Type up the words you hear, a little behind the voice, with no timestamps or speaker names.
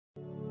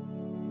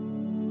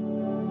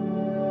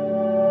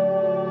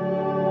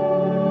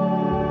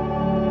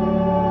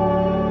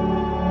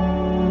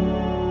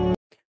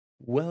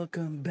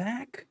Welcome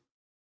back,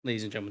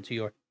 ladies and gentlemen, to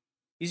your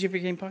Easier for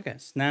Game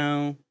podcast.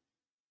 Now,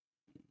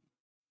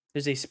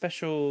 there's a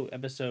special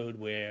episode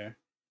where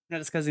we're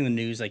not discussing the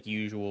news like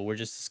usual. We're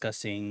just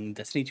discussing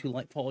Destiny 2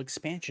 Lightfall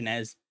expansion,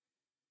 as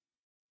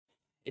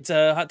it's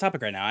a hot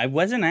topic right now. I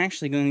wasn't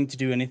actually going to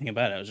do anything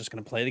about it. I was just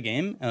going to play the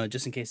game,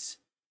 just in case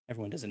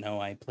everyone doesn't know.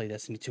 I play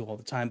Destiny 2 all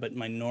the time, but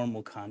my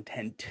normal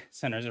content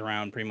centers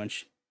around pretty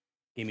much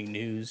gaming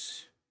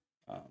news,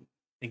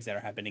 things that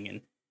are happening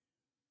in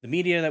the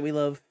media that we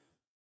love.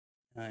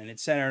 And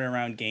it's centered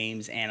around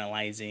games,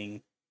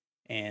 analyzing,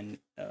 and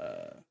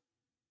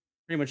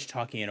pretty much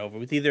talking it over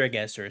with either a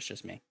guest or it's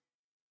just me.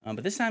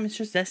 But this time it's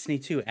just Destiny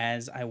 2,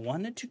 as I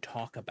wanted to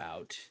talk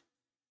about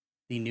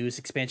the newest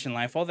expansion,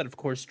 Lightfall, that of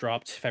course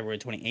dropped February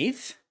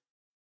 28th,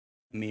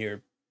 a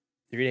mere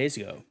 3 days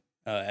ago,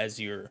 as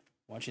you're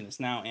watching this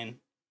now. And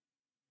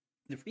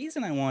the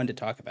reason I wanted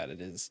to talk about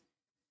it is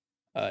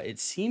it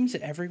seems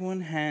that everyone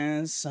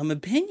has some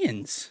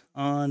opinions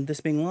on this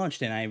being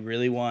launched, and I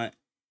really want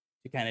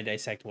to kind of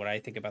dissect what I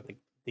think about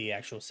the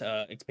actual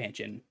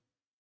expansion,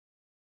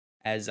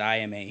 as I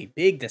am a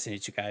big Destiny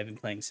 2 guy. I've been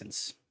playing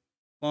since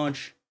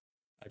launch.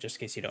 Just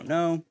in case you don't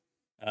know,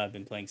 I've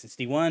been playing since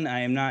D1. I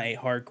am not a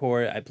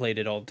hardcore. I played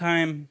it all the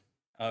time.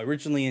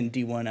 Originally in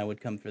D1, I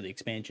would come for the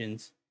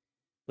expansions.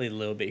 Played a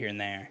little bit here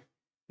and there.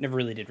 Never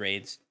really did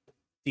raids.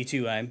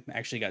 D2, I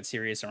actually got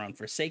serious around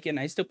Forsaken.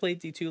 I still played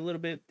D2 a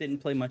little bit. Didn't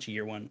play much of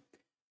year one.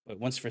 But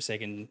once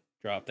Forsaken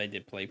dropped, I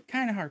did play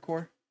kind of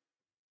hardcore.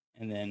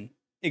 And then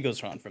it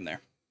goes on from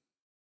there.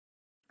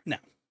 Now,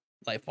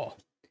 Lightfall.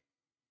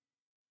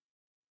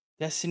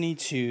 Destiny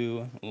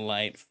 2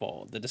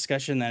 Lightfall. The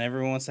discussion that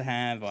everyone wants to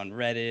have on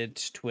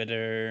Reddit,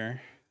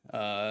 Twitter,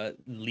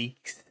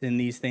 leaks in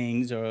these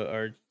things,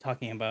 or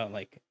talking about,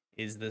 like,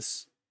 is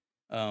this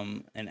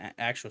an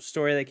actual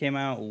story that came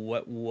out?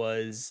 What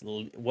was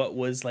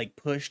like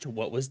pushed?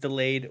 What was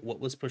delayed?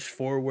 What was pushed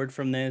forward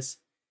from this?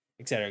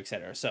 Etc.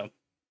 Etc. So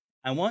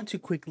I want to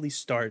quickly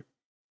start,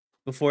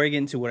 before I get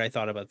into what I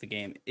thought about the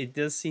game. It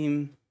does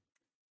seem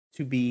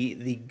to be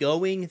the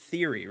going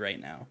theory right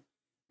now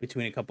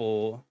between a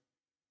couple,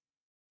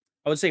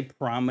 I would say,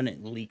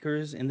 prominent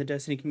leakers in the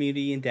Destiny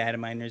community and data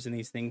miners and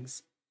these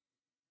things,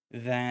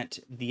 that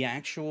the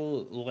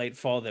actual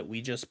Lightfall that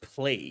we just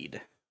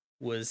played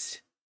was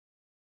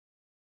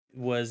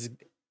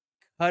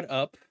cut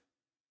up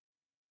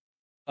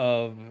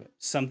of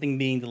something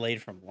being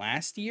delayed from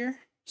last year.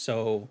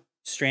 So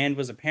Strand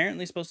was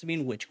apparently supposed to be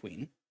in Witch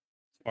Queen,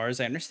 as far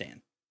as I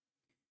understand.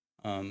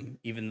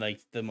 Even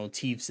like the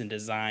motifs and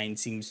design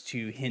seems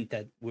to hint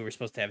that we were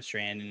supposed to have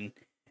Strand,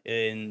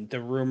 and the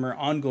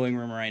ongoing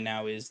rumor right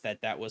now is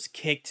that was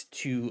kicked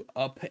to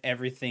up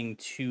everything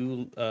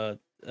to the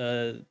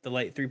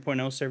Light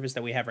 3.0 service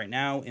that we have right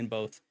now in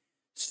both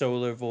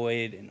Solar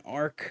Void and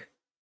Arc.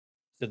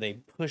 So they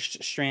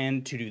pushed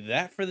Strand to do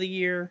that for the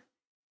year,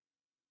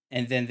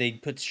 and then they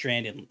put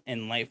Strand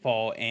in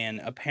Lightfall,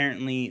 and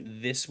apparently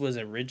this was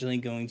originally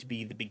going to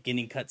be the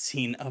beginning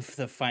cutscene of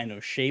the final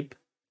shape.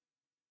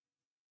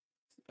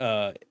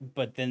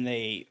 But then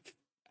they,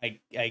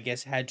 I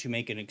guess, had to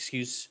make an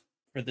excuse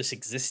for this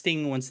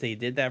existing once they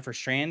did that for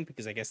Strand,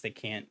 because I guess they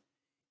can't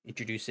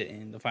introduce it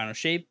in the final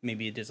shape.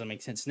 Maybe it doesn't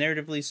make sense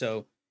narratively.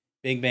 So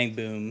bing, bang,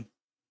 boom.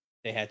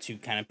 They had to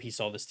kind of piece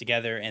all this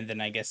together. And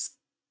then I guess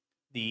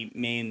the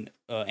main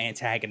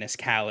antagonist,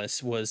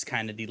 Callus, was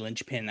kind of the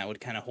linchpin that would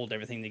kind of hold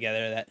everything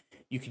together, that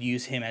you could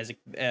use him as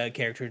a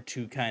character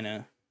to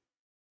kind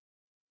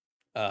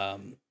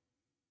of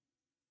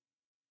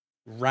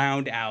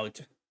round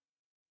out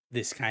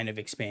this kind of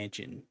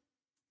expansion,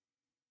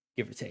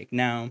 give or take.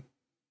 Now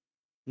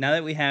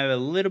that we have a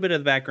little bit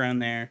of the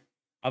background there,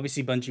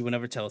 obviously Bungie will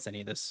never tell us any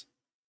of this.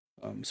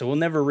 So we'll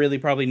never really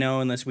probably know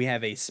unless we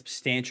have a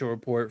substantial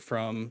report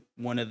from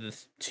one of the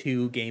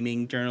two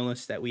gaming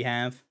journalists that we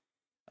have,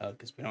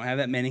 because we don't have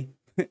that many.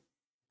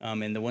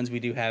 And the ones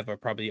we do have are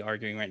probably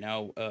arguing right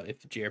now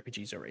if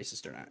JRPGs are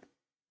racist or not.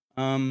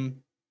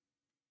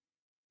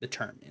 The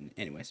term,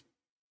 anyways.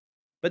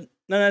 But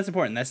none of that's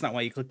important. That's not why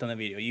you clicked on the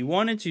video.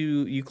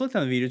 You clicked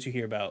on the video to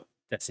hear about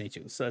Destiny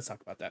 2. So let's talk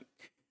about that.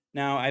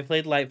 Now, I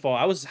played Lightfall.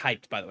 I was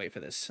hyped, by the way,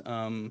 for this.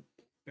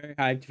 Very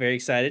hyped, very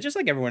excited, just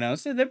like everyone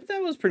else. That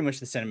was pretty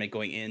much the sentiment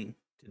going into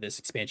this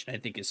expansion. I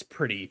think is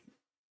pretty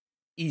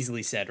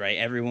easily said, right?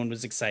 Everyone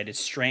was excited.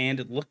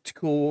 Strand looked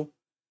cool.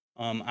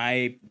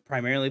 I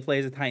primarily play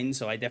as a Titan,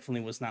 so I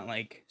definitely was not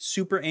like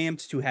super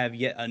amped to have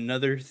yet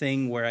another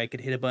thing where I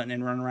could hit a button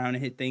and run around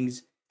and hit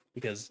things,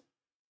 because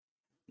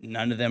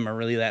none of them are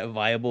really that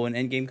viable in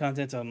endgame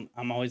content. So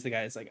I'm always the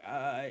guy that's like,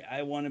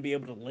 I want to be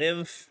able to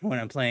live when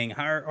I'm playing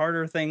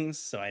harder things,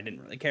 so I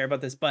didn't really care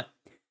about this. But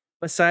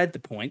beside the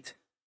point,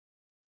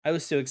 I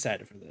was still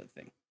excited for the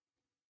thing.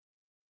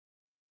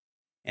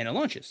 And it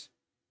launches.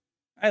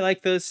 I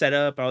like the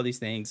setup, all these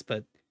things,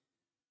 but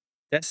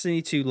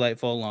Destiny 2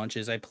 Lightfall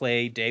launches. I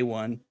play day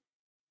one.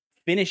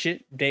 Finish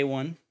it day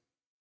one.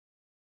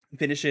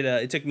 Finish it.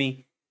 It took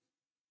me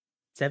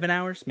 7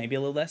 hours, maybe a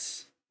little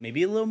less,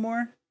 maybe a little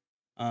more.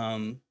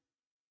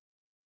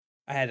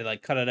 I had to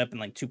like cut it up in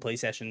like 2 play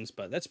sessions,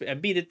 but I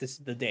beat it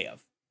the day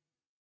of.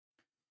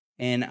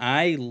 And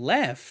I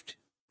left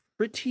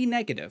pretty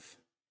negative.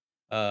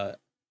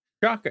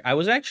 Shocker. I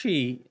was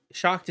actually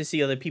shocked to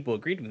see other people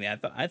agreed with me.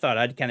 I thought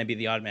I'd kind of be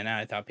the odd man out.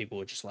 I thought people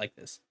would just like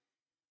this.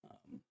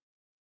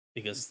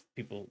 Because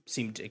people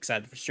seemed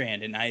excited for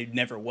Strand, and I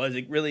never was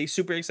really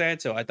super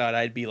excited, so I thought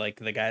I'd be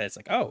like the guy that's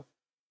like, oh,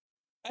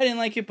 I didn't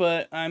like it,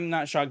 but I'm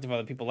not shocked if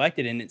other people liked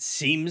it. And it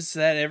seems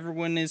that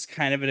everyone is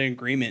kind of in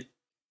agreement,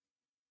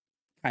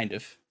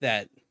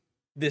 that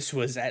this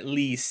was at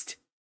least,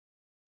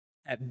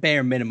 at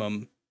bare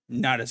minimum,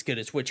 not as good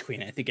as Witch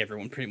Queen. I think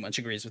everyone pretty much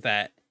agrees with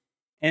that.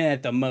 And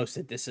at the most,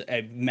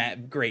 a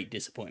great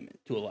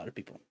disappointment to a lot of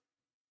people.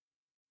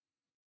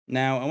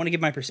 Now, I want to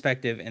give my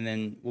perspective, and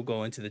then we'll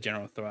go into the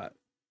general thought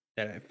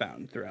that I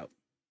found throughout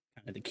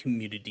kind of the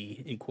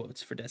community, in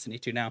quotes, for Destiny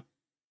 2. Now,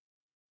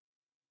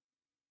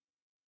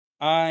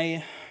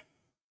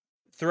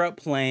 throughout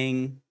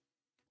playing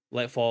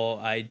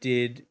Lightfall, I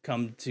did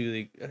come to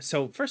the...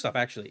 So, first off,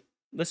 actually,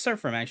 let's start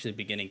from actually the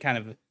beginning.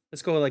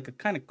 Let's go like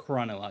kind of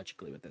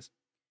chronologically with this.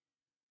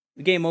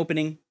 The game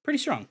opening, pretty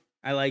strong.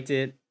 I liked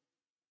it.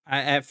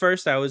 At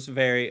first, I was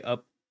very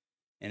up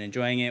and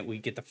enjoying it. We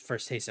get the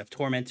first taste of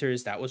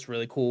Tormentors. That was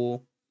really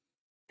cool.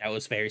 That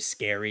was very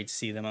scary to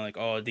see them. I'm like,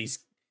 oh, these...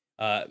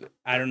 I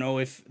don't know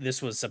if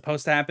this was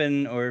supposed to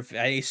happen or if...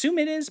 I assume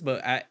it is,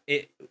 but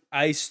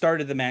I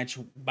started the match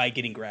by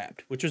getting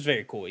grabbed, which was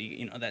very cool.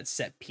 You know, that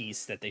set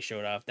piece that they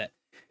showed off, that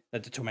the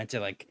Tormentor,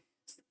 like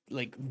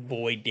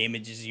void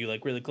damages you,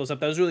 like, really close up.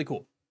 That was really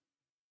cool.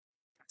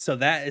 So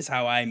that is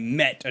how I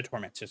met a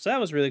Tormentor. So that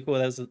was really cool.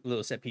 That was a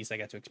little set piece I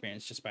got to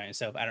experience just by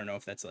myself. I don't know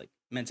if that's like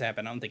meant to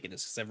happen. I don't think it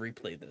is, because I've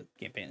replayed the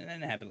campaign and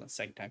then it happened the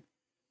second time.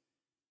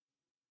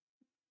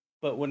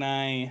 But when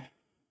I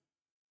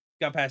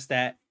got past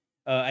that,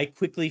 I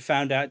quickly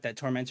found out that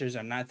Tormentors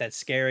are not that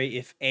scary.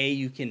 If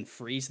you can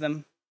freeze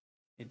them,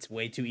 it's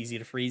way too easy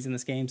to freeze in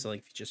this game. So like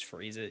if you just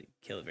freeze it,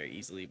 kill it very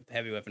easily with a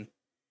heavy weapon.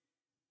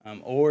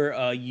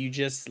 Or you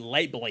just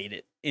light blade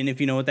it. And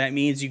if you know what that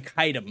means, you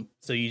kite him.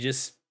 So you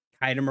just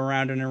kite him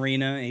around an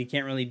arena, and he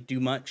can't really do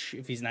much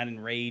if he's not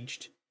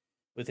enraged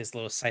with his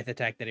little scythe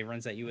attack that he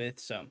runs at you with.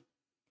 So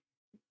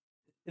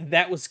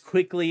that was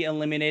quickly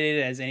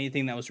eliminated as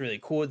anything that was really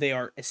cool. They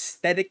are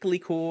aesthetically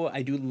cool.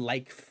 I do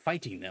like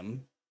fighting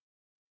them,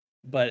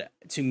 but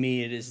to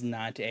me, it is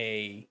not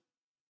they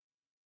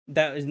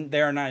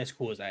are not as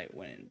cool as I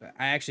went in. But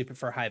I actually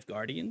prefer Hive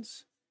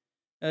Guardians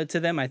to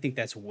them. I think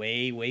that's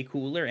way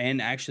cooler and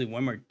actually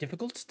way more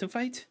difficult to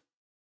fight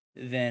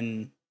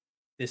than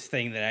this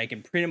thing that I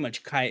can pretty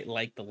much kite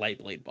like the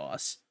Lightblade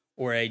boss,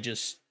 or I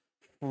just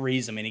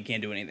freeze him and he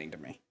can't do anything to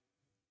me.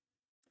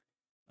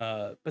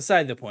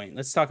 Beside the point,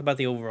 let's talk about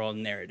the overall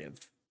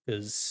narrative,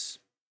 because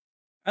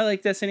I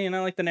like Destiny and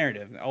I like the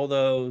narrative,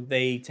 although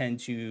they tend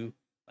to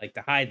like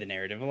to hide the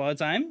narrative a lot of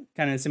time,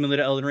 kind of similar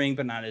to Elden Ring,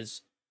 but not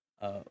as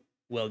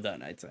well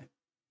done, I'd say.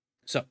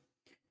 So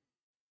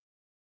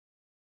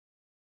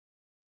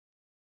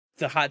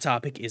the hot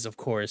topic is, of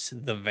course,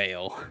 the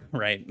Veil,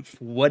 right?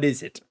 What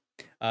is it?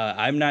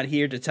 I'm not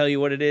here to tell you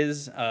what it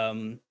is.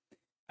 I'm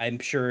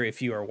sure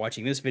if you are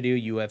watching this video,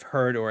 you have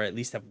heard or at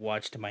least have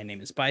watched My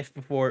Name is Bife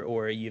before,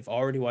 or you've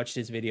already watched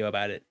his video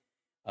about it.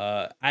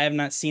 I have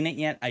not seen it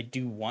yet. I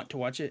do want to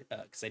watch it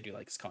because I do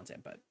like his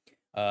content, but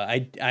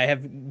I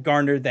have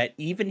garnered that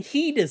even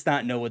he does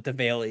not know what the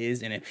Veil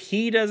is, and if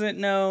he doesn't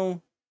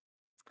know,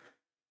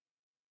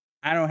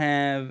 I don't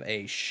have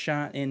a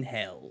shot in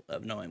hell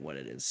of knowing what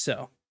it is.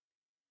 So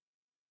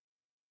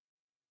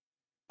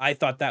I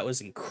thought that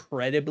was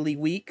incredibly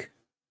weak.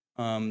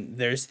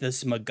 There's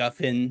this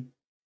MacGuffin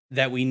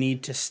that we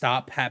need to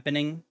stop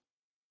happening,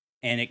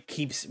 and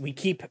we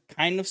keep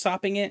kind of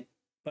stopping it,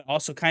 but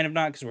also kind of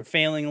not, because we're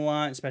failing a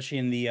lot, especially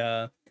in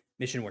the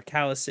mission where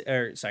Kaido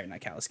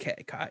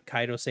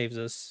saves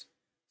us.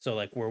 So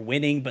like we're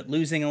winning but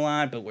losing a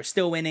lot, but we're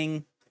still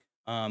winning.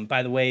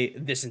 By the way,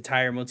 this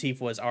entire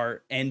motif was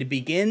our end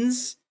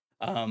begins.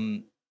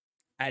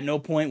 At no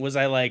point was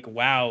I like,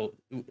 wow,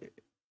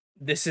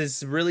 this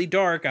is really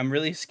dark, I'm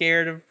really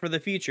scared for the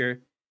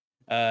future.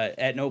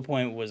 At no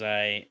point was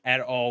I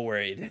at all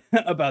worried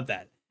about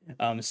that.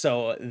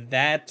 So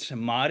that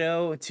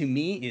motto to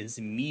me is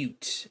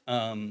mute.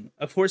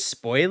 Of course,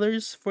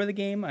 spoilers for the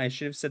game. I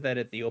should have said that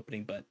at the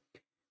opening, but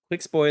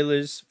quick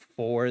spoilers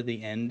for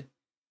the end.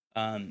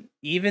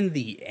 Even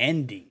the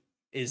ending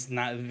is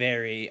not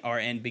very our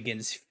end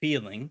begins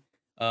feeling.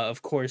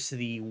 Of course,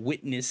 the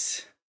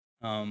witness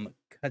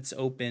cuts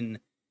open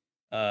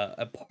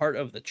a part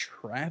of the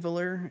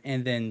traveler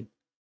and then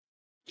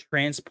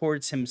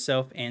transports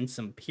himself and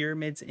some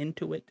pyramids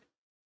into it,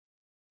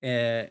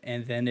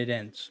 and then it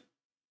ends.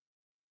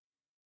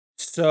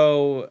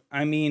 So,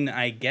 I mean,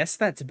 I guess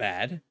that's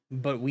bad,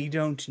 but we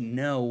don't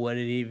know what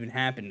it even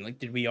happened. Like,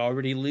 did we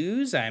already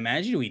lose? I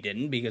imagine we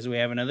didn't, because we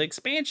have another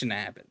expansion to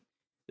happen.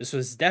 This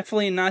was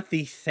definitely not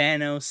the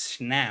Thanos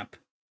snap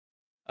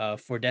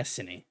for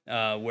Destiny,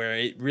 where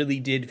it really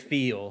did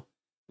feel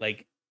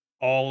like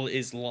all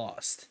is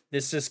lost.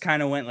 This just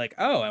kind of went like,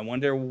 oh, I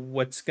wonder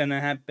what's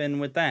gonna happen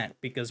with that,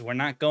 because we're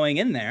not going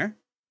in there.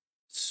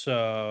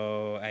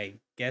 So I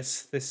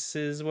guess this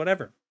is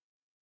whatever.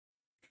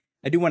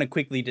 I do want to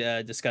quickly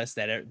discuss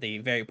that the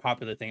very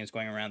popular thing is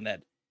going around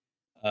that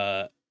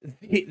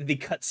the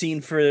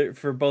cutscene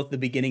for both the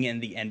beginning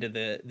and the end of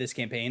this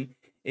campaign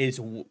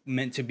is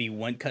meant to be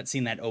one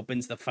cutscene that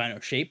opens the final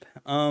shape.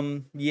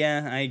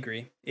 Yeah, I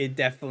agree. It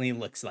definitely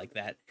looks like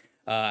that.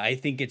 I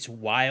think it's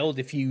wild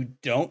if you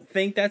don't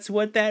think that's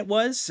what that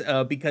was,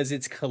 because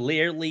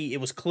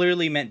it was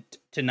clearly meant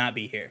to not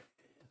be here.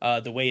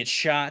 The way it's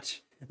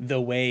shot,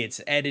 the way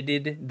it's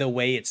edited, the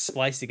way it's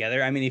spliced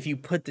together. I mean, if you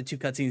put the two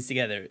cutscenes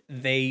together,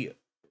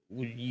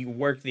 you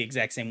work the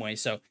exact same way.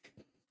 So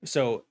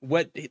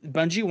what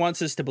Bungie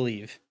wants us to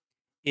believe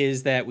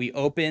is that we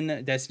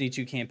open Destiny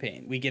 2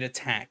 campaign, we get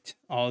attacked,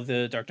 all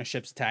the Darkness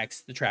ships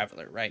attacks the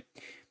Traveler, right?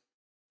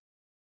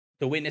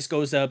 The Witness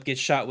goes up, gets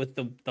shot with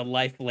the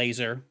life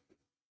laser,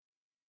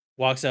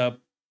 walks up,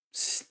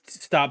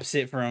 stops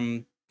it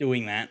from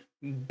doing that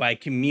by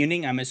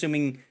communing. I'm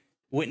assuming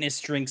Witness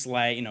drinks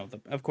light,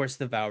 of course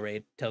the Vow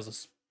Raid tells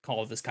us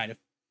all of this kind of.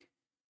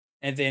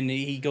 And then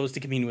he goes to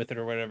commune with it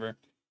or whatever.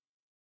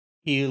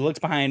 He looks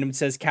behind him,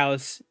 says,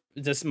 Callus,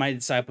 just my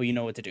disciple, you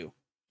know what to do.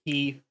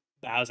 He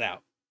bows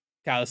out.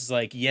 Callus is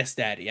like, yes,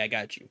 daddy, I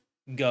got you.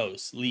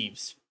 Goes,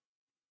 leaves.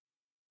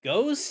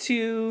 Goes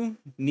to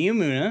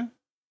Neomuna,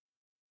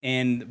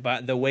 and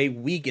but the way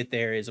we get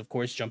there is, of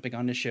course, jumping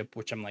on the ship,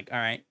 which I'm like, all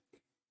right.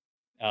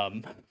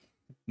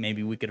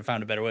 Maybe we could have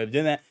found a better way of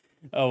doing that.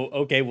 Oh,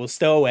 okay, we'll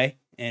stow away,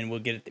 and we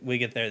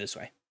get there this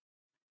way.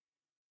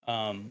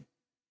 Cut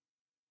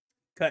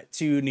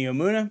to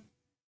Neomuna.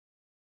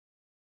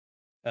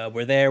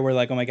 We're there. We're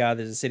like, oh my god,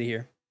 there's a city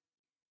here.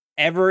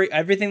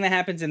 Everything that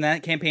happens in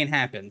that campaign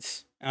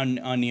happens on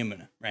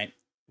Neomuna, right?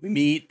 We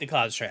meet the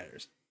Cloud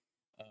Striders.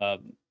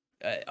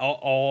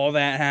 All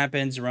that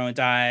happens. Rowan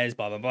dies.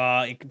 Blah blah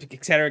blah.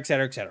 Etc.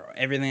 Etc. Etc.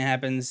 Everything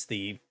happens.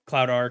 The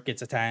Cloud Arc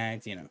gets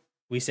attacked.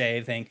 We say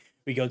everything.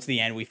 We go to the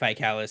end. We fight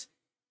Callus.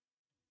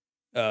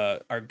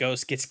 Our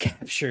ghost gets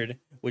captured.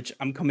 Which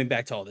I'm coming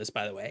back to all this,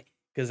 by the way,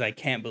 because I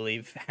can't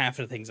believe half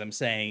of the things I'm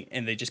saying,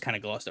 and they just kind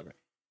of glossed over.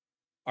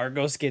 Our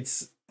ghost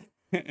gets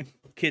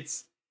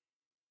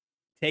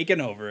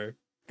taken over,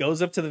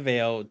 goes up to the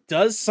veil,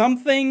 does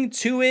something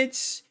to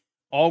it.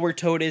 All we're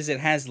told is it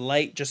has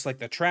light just like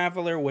the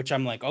Traveler, which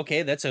I'm like,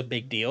 okay, that's a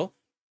big deal.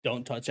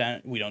 Don't touch on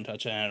it. We don't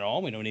touch on it at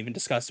all. We don't even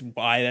discuss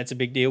why that's a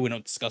big deal. We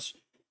don't discuss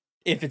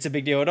if it's a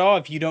big deal at all.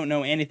 If you don't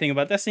know anything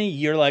about Destiny,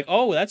 you're like,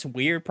 oh, that's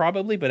weird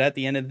probably, but at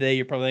the end of the day,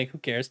 you're probably like, who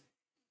cares?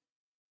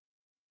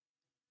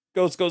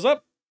 Ghost goes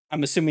up.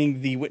 I'm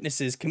assuming the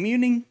Witness is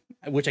communing,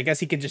 which I guess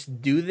he could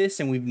just do this,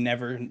 and we've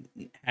never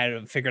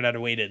figured out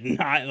a way to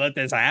not let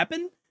this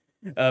happen,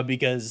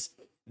 because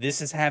this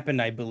has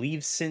happened, I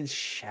believe, since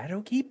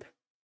Shadowkeep.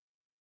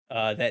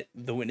 That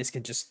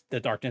the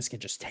Darkness can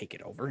just take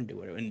it over and do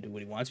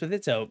what he wants with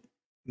it. So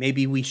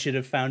maybe we should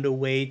have found a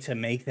way to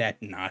make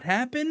that not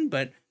happen.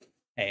 But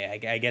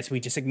hey, I guess we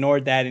just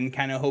ignored that and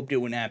kind of hoped it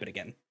wouldn't happen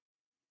again.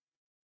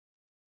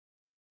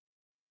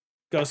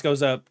 Ghost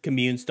goes up,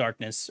 communes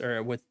Darkness,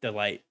 or with the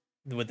light,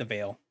 with the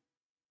veil.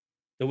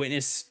 The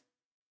Witness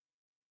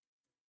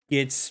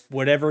gets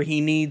whatever he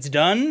needs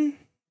done,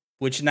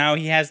 which now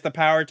he has the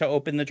power to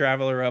open the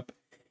Traveler up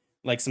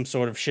like some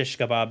sort of shish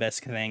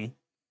kebab-esque thing.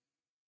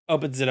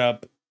 Opens it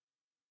up,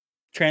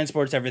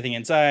 transports everything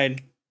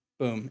inside,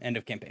 boom, end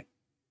of campaign.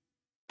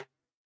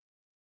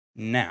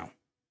 Now,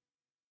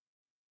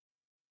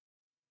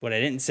 what I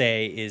didn't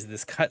say is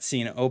this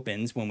cutscene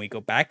opens when we go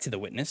back to the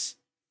Witness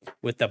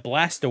with the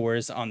blast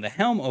doors on the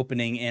helm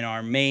opening in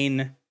our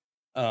main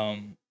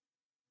kind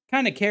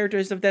of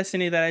characters of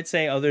Destiny that I'd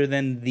say, other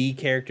than the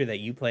character that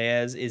you play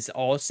as, is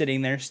all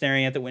sitting there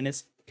staring at the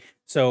Witness.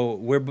 So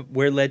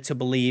we're led to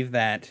believe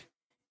that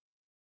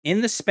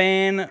in the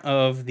span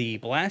of the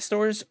blast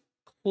doors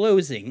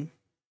closing,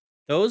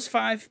 those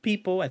 5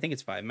 people, I think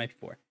it's 5, it might be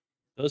 4,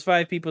 those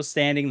 5 people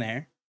standing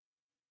there,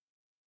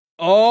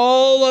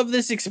 all of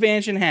this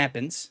expansion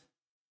happens.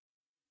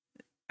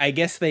 I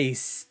guess they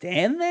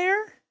stand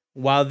there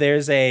while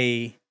there's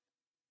a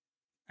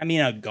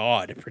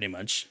god, pretty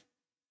much,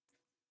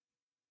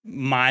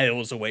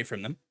 miles away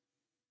from them.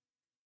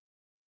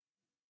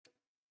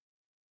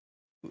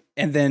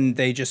 And then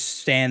they just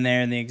stand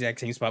there in the exact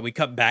same spot. We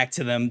cut back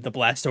to them. The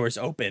blast doors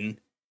open.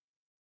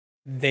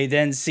 They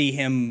then see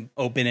him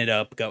open it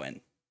up, go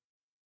in.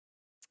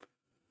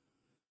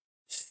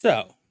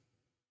 So,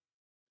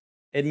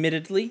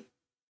 admittedly,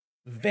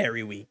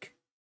 very weak.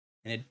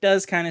 And it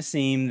does kind of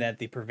seem that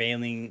the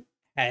prevailing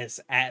has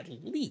at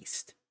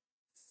least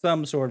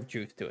some sort of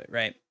truth to it,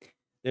 right?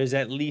 There's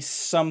at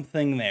least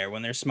something there.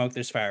 When there's smoke,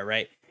 there's fire,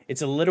 right?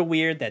 It's a little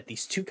weird that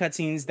these 2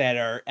 cutscenes that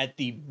are at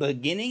the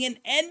beginning and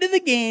end of the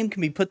game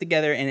can be put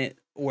together and it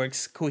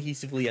works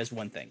cohesively as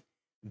one thing.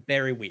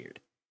 Very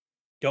weird.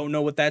 Don't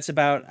know what that's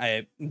about.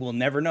 I will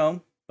never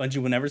know. Bungie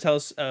will never tell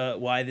us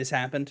why this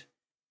happened.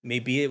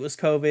 Maybe it was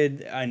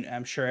COVID.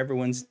 I'm sure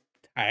everyone's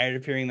tired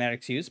of hearing that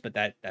excuse, but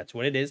that's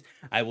what it is.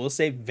 I will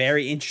say,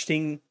 very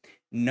interesting.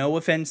 No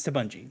offense to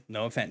Bungie.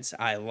 No offense.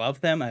 I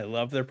love them. I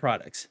love their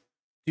products.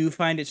 Do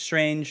find it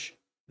strange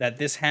that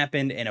this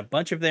happened and a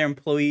bunch of their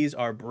employees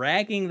are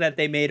bragging that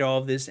they made all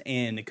of this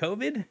in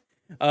COVID.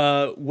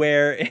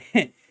 Where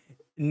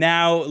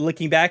now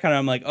looking back on it,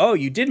 I'm like, oh,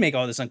 you did make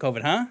all this on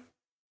COVID, huh?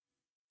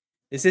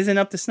 This isn't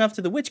up to snuff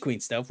to the Witch Queen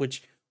stuff,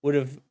 which would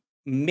have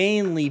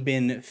mainly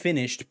been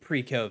finished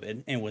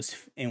pre-COVID and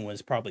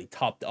was probably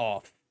topped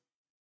off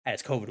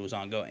as COVID was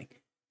ongoing.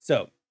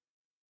 So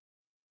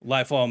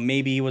Lightfall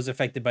maybe was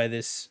affected by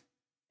this,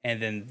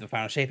 and then the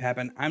final shape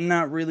happened. I'm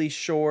not really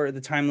sure.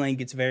 The timeline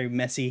gets very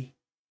messy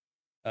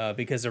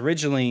because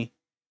originally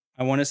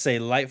I want to say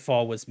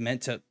Lightfall was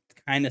meant to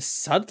kind of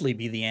subtly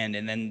be the end,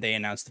 and then they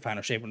announced the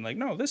final shape and like,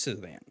 no, this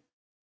is the end.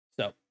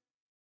 So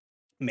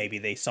maybe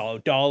they saw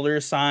dollar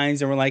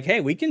signs and were like,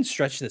 hey, we can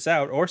stretch this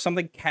out, or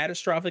something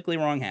catastrophically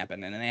wrong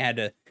happened, and then they had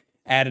to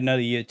add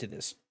another year to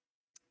this.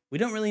 We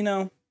don't really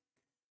know.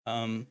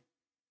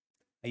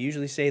 I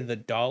usually say the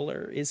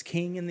dollar is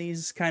king in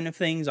these kind of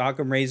things.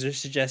 Occam Razor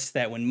suggests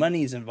that when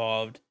money is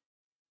involved,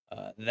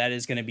 that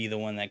is going to be the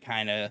one that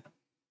kind of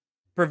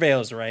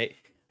prevails, right?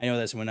 I know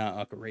that's what not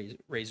Occam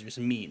Razors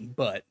mean,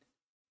 but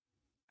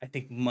I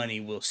think money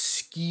will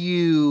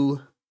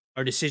skew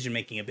our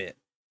decision-making a bit.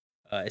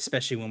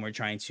 Especially when we're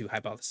trying to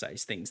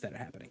hypothesize things that are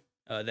happening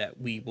that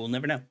we will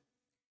never know.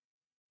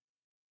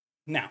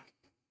 Now,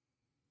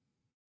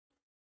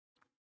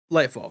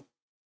 Lightfall.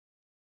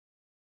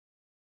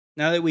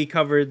 Now that we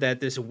covered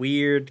that this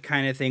weird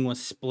kind of thing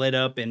was split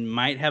up and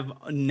might have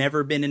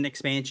never been an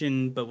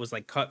expansion, but was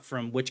like cut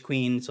from Witch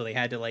Queen, so they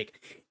had to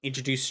like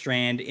introduce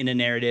Strand in a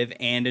narrative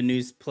and a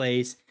news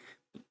place.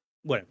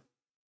 Whatever.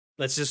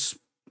 Let's just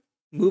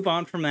move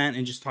on from that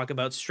and just talk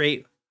about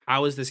straight,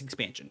 how is this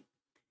expansion?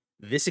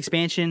 This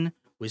expansion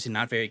was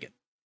not very good.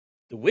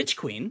 The Witch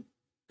Queen,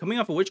 coming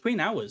off of Witch Queen,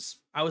 I was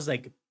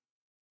like,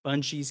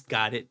 Bungie's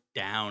got it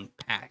down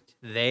packed.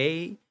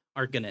 They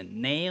are going to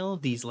nail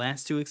these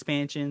last two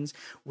expansions.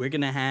 We're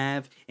going to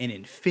have an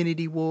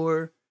Infinity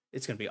War.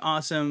 It's going to be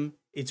awesome.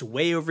 It's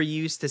way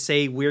overused to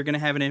say we're going to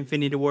have an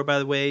Infinity War, by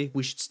the way.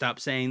 We should stop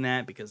saying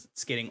that because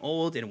it's getting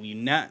old and we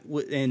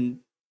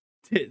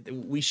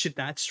should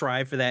not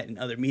strive for that in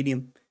other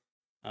medium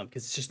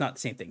because it's just not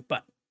the same thing.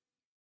 But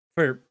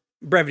for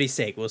brevity's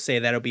sake, we'll say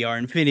that'll be our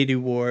Infinity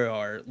War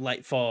or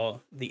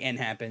Lightfall. The end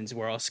happens.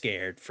 We're all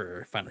scared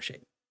for Final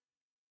Shape.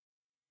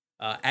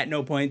 At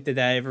no point did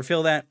I ever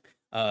feel that.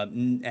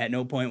 At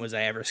no point was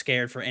I ever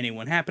scared for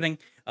anyone happening.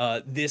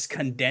 This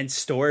condensed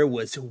story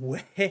was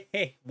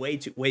way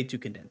too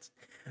condensed.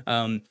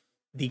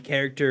 The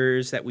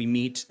characters that we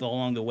meet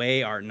along the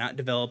way are not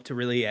developed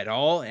really at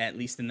all, at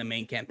least in the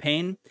main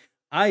campaign.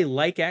 I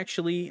like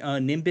actually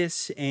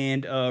Nimbus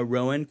and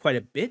Rowan quite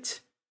a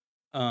bit.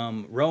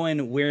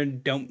 Rowan,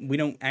 we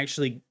don't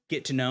actually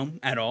get to know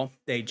at all.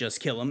 They just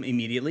kill him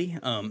immediately.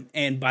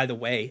 And by the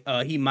way,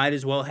 he might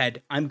as well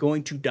had "I'm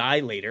going to die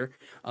later"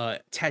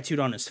 tattooed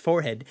on his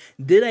forehead.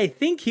 Did I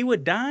think he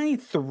would die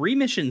 3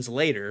 missions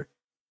later?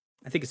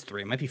 I think it's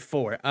 3. It might be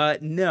 4.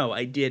 No,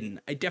 I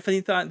didn't. I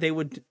definitely thought they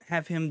would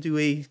have him do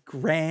a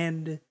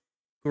grand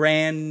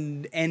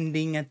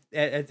ending at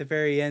the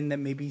very end that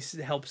maybe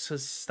helps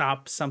us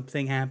stop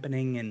something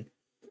happening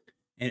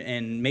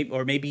and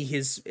maybe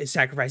his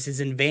sacrifice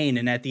is in vain,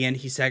 and at the end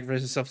he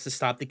sacrifices himself to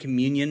stop the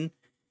communion,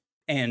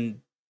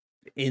 and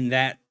in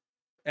that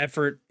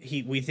effort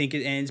we think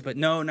it ends, but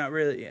no, not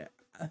really. Yeah,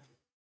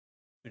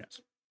 who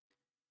knows?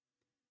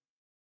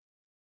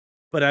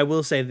 But I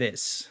will say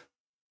this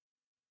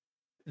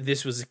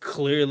was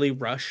clearly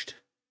rushed.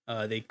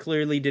 They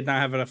clearly did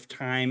not have enough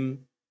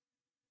time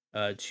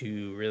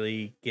to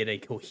really get a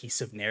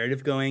cohesive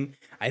narrative going.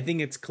 I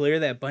think it's clear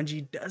that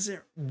Bungie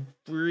doesn't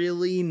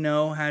really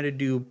know how to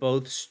do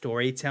both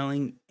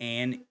storytelling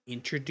and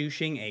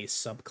introducing a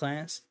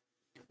subclass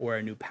or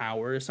a new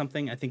power or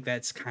something. I think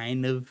that's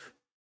kind of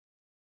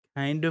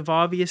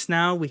obvious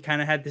now. We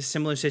kind of had this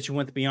similar situation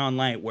with Beyond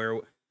Light where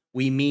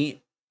we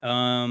meet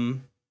oh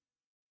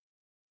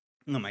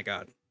my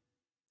god,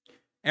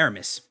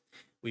 Aramis.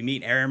 We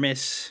meet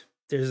Aramis.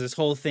 There's this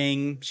whole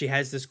thing. She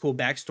has this cool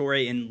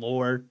backstory and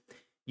lore.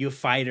 You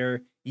fight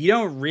her. You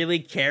don't really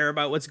care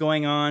about what's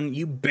going on.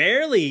 You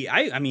barely,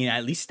 I mean,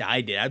 at least I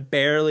did. I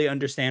barely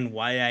understand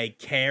why I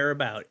care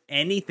about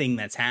anything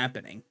that's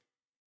happening.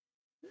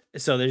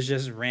 So there's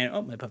just random,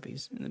 oh, my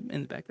puppy's in the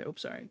back there. Oh,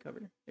 sorry, I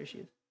covered her. There she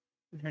is.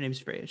 Her name's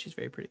Freya. She's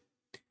very pretty.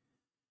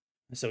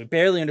 So we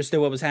barely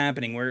understood what was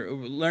happening. We're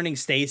learning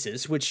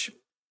Stasis, which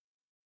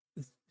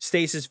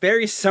Stasis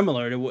very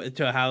similar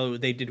to how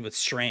they did with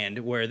Strand,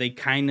 where they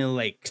kind of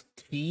like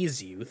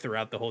tease you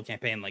throughout the whole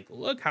campaign, like,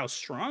 look how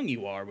strong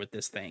you are with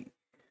this thing.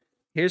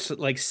 Here's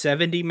like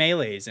 70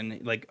 melees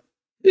and like,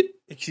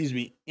 excuse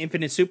me,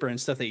 infinite super and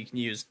stuff that you can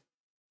use.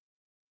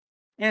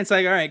 And it's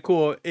like, all right,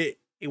 cool.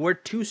 We're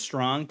too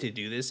strong to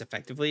do this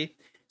effectively.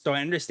 So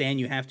I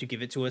understand you have to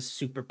give it to us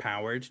super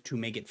powered to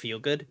make it feel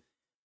good.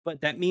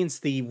 But that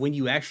means when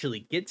you actually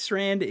get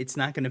Strand, it's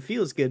not going to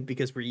feel as good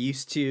because we're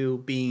used to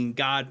being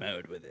God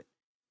mode with it.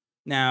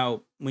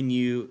 Now, when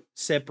you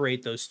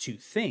separate those two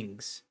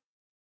things,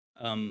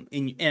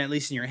 and at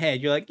least in your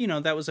head, you're like,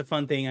 that was a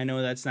fun thing. I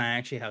know that's not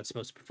actually how it's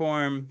supposed to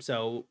perform.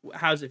 So,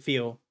 how does it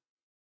feel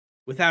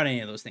without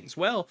any of those things?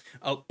 Well,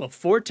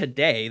 before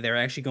today, they're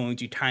actually going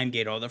to time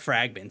gate all the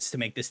fragments to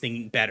make this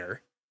thing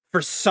better.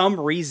 For some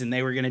reason,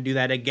 they were going to do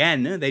that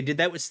again. They did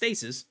that with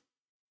stasis.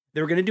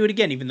 They were going to do it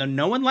again, even though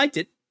no one liked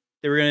it.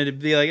 They were going to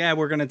be like,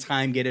 we're going to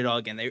time get it all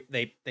again.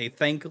 They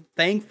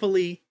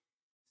thankfully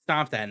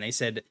stopped that, and they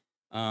said,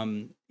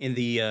 in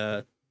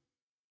the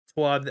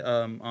squad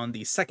on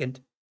the 2nd,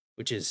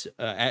 which is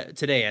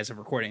today as of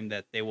recording,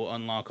 that they will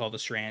unlock all the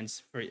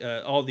strands for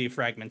all the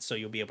fragments, so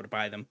you'll be able to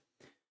buy them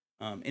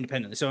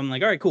independently. So I'm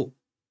like, all right, cool.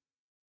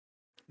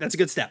 That's a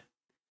good step.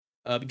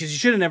 Because you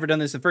should have never done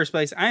this in the first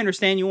place. I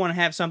understand you want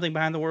to have something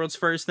behind the world's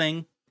first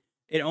thing.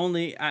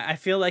 I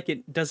feel like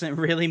it doesn't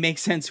really make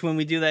sense when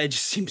we do that. It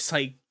just seems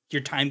like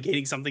you're time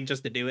gating something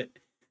just to do it.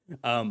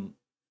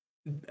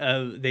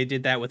 They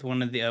did that with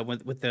one of the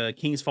with the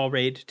King's Fall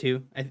raid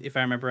too, if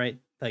I remember right.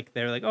 Like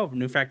they're like, oh,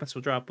 new fragments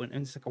will drop, and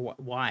it's like,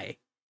 why?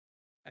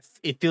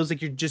 It feels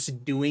like you're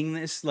just doing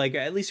this. Like,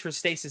 at least for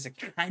stasis, it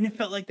kind of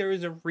felt like there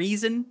was a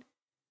reason,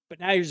 but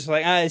now you're just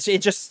like, it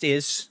just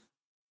is.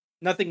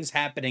 Nothing's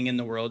happening in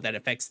the world that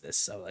affects this,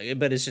 so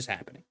but it's just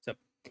happening. So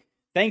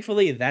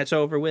thankfully, that's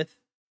over with.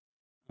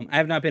 I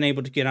have not been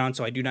able to get on,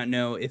 so I do not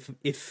know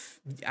if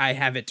I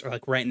have it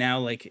like right now.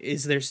 Like,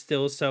 is there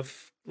still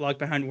stuff locked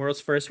behind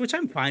world's first, which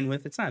I'm fine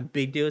with. It's not a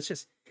big deal. It's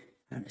just,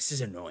 this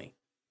is annoying.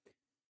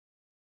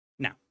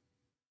 Now,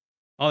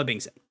 all that being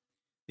said,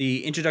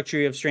 the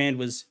introductory of Strand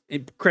was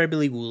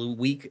incredibly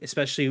weak,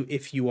 especially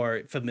if you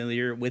are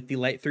familiar with the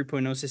Light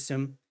 3.0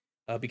 system,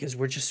 because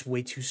we're just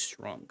way too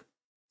strong.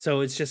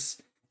 So it's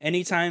just,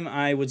 anytime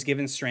I was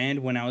given Strand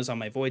when I was on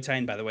my Void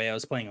Titan, by the way, I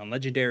was playing on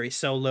Legendary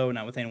solo,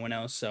 not with anyone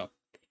else, so,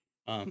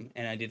 and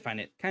I did find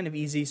it kind of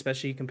easy,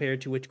 especially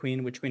compared to Witch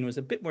Queen. Witch Queen was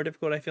a bit more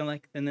difficult, I feel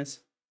like, than this.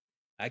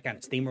 I kind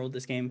of steamrolled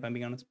this game, if I'm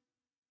being honest.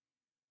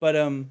 But,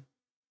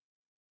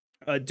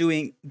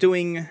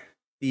 doing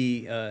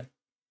the,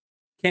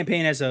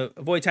 campaign as a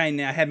Void Titan,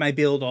 I had my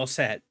build all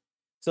set.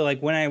 So,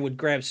 like, when I would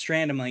grab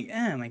Strand, I'm like,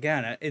 oh my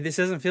god, this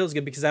doesn't feel as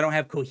good because I don't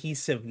have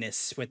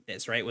cohesiveness with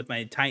this, right? With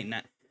my Titan,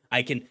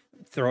 I can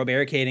throw a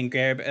barricade and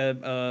grab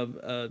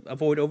a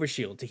Void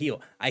Overshield to heal.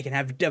 I can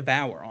have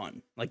Devour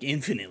on, like,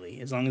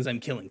 infinitely, as long as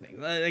I'm killing things.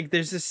 Like,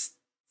 there's just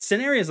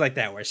scenarios like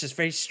that where it's just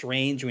very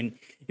strange when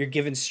you're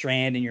given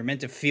Strand and you're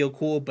meant to feel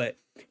cool, but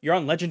you're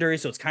on Legendary,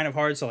 so it's kind of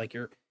hard. So, like,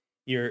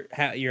 you're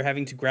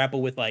having to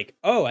grapple with, like,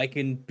 oh, I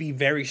can be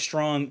very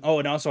strong. Oh,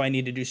 and also I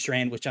need to do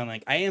Strand, which I'm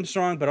like, I am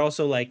strong, but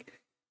also, like,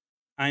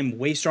 I'm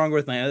way stronger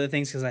with my other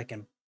things because I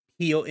can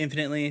heal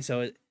infinitely.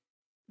 So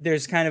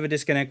there's kind of a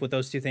disconnect with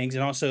those two things.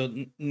 And also,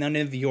 none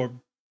of your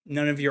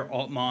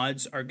alt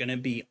mods are going to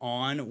be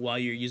on while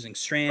you're using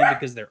Strand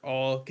because they're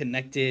all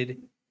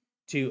connected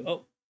to...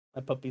 Oh,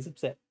 my puppy's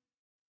upset.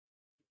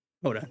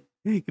 Hold on.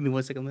 Give me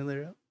 1 second. Let me let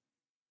her out.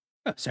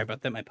 Oh, sorry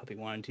about that. My puppy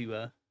wanted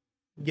to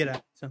get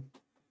out. So,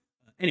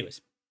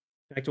 anyways,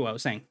 back to what I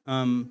was saying.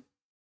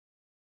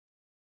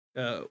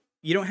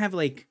 You don't have,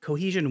 like,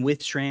 cohesion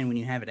with Strand when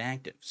you have it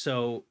active.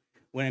 So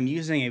when I'm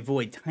using a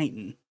Void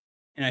Titan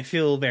and I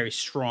feel very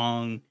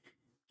strong,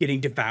 getting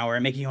Devour,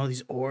 I'm making all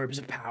these orbs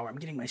of power, I'm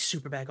getting my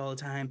super back all the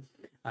time,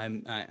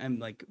 I'm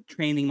like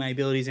training my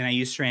abilities, and I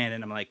use Strand,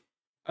 and I'm like,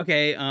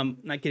 okay,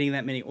 not getting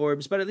that many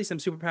orbs, but at least I'm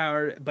super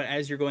powered. But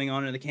as you're going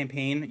on in the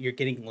campaign, you're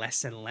getting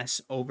less and less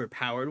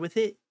overpowered with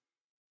it.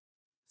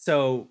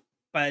 So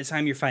by the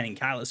time you're fighting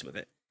Callus with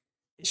it,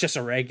 it's just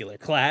a regular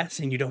class,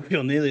 and you don't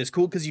feel nearly as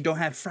cool because you don't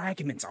have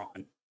fragments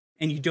on,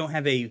 and you don't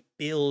have a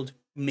build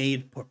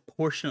made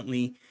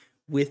proportionately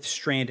with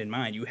Strand in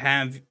mind. You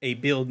have a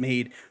build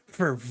made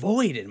for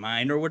Void in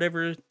mind, or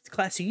whatever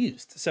class you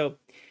used. So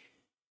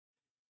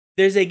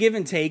there's a give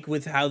and take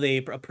with how they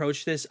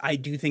approach this. I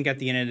do think at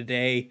the end of the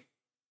day,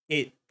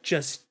 it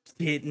just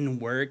didn't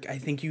work. I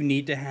think you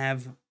need to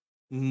have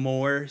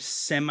more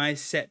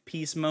semi-set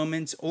piece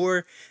moments,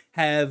 or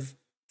have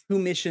 2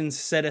 missions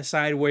set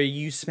aside where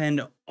you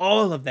spend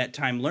all of that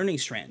time learning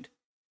Strand,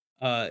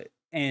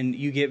 and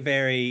you get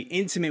very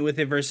intimate with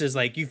it, versus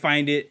like you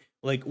find it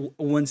like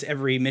once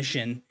every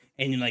mission,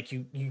 and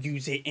you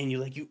use it, and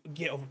you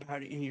get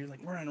overpowered, and you're like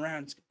running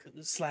around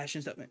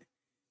slashing stuff.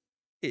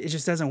 It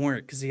just doesn't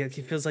work because it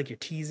feels like you're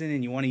teasing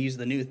and you want to use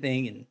the new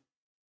thing, and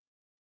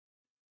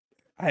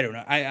I don't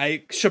know.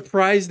 I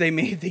surprised they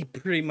made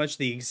pretty much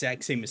the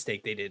exact same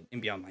mistake they did in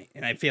Beyond Light,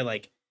 and I feel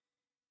like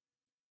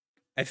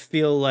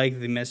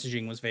the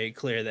messaging was very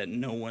clear that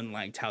no one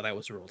liked how that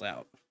was rolled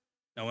out.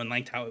 No one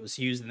liked how it was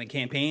used in the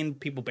campaign.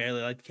 People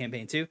barely liked the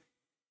campaign too.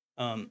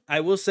 I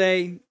will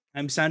say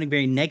I'm sounding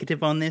very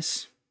negative on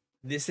this.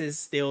 This is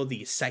still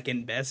the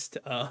second best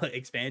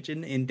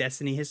expansion in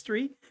Destiny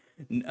history.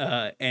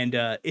 And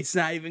it's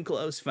not even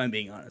close, if I'm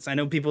being honest. I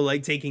know people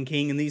like taking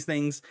King and these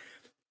things.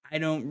 I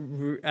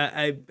don't...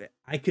 I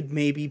could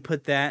maybe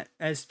put that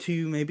as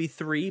 2, maybe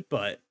 3,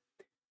 but...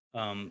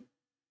 the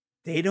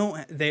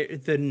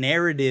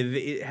narrative,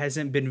 it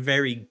hasn't been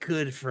very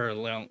good for a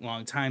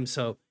long time,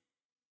 so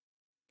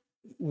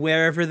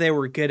wherever they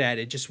were good at,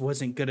 it just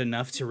wasn't good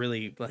enough to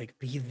really like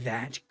be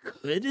that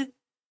good.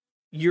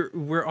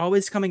 We're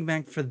always coming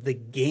back for the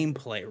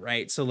gameplay,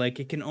 right? So like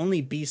it can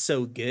only be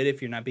so good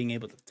if you're not being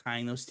able to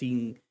tie those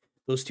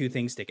two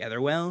things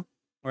together well.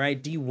 All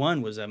right,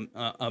 D1 was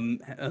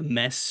a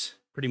mess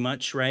pretty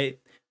much, right?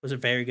 It was a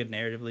very good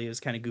narratively. It was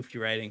kind of goofy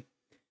writing.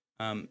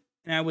 And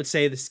I would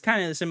say this is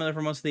kind of similar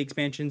for most of the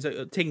expansions.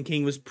 Taken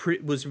King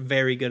was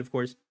very good, of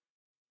course.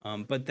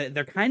 But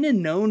they're kind of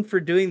known for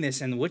doing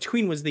this, and Witch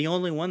Queen was the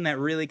only one that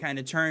really kind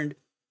of turned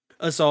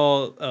us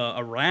all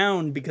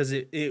around because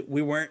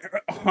we weren't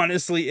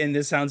honestly, and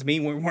this sounds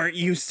mean, we weren't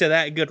used to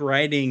that good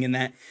writing and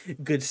that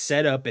good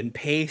setup and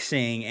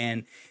pacing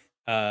and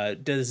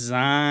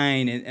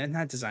design and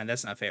not design.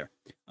 That's not fair.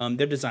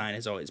 Their design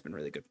has always been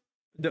really good.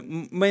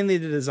 Mainly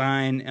the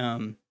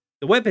design,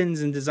 the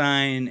weapons and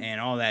design and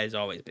all that has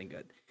always been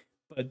good,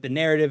 but the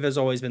narrative has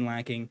always been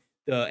lacking.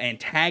 The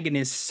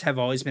antagonists have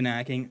always been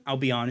lacking. I'll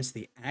be honest,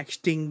 the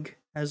acting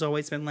has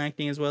always been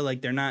lacking as well.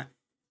 Like they're not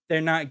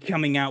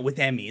coming out with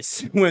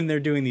Emmys when they're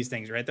doing these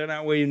things, right? They're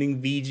not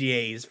winning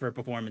VGAs for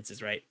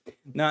performances, right?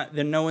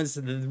 No one's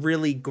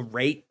really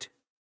great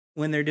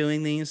when they're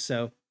doing these.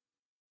 So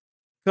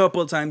a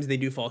couple of times they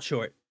do fall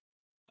short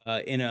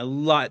in a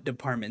lot of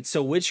departments.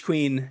 So Witch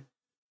Queen,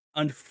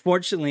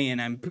 unfortunately,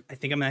 and I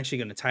think I'm actually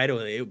going to title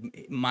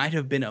it might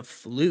have been a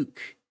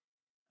fluke.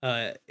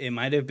 It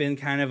might have been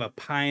kind of a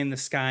pie in the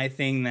sky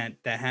thing that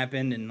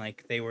happened, and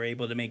like they were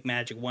able to make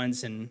magic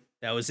once and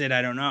that was it.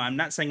 I don't know. I'm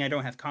not saying I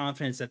don't have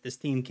confidence that this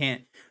team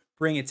can't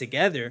bring it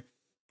together,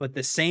 but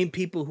the same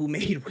people who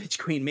made Witch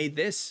Queen made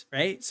this,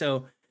 right?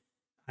 So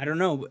I don't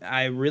know.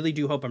 I really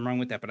do hope I'm wrong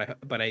with that,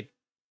 but I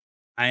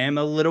am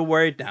a little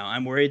worried now.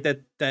 I'm worried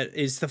that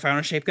is the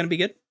final shape going to be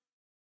good.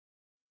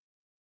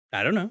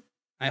 I don't know.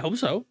 I hope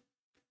so,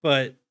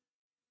 but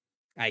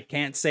I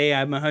can't say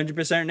I'm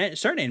 100%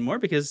 certain anymore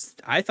because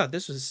I thought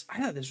this was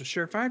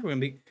surefire. We're gonna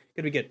be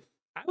good.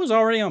 I was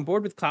already on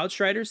board with Cloud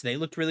Striders. They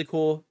looked really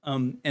cool.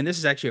 And this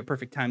is actually a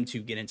perfect time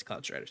to get into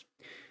Cloud Striders.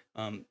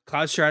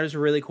 Cloud Striders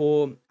were really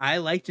cool. I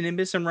liked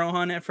Nimbus and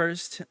Rohan at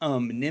first.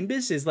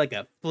 Nimbus is like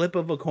a flip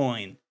of a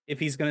coin. If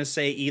he's gonna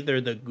say either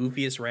the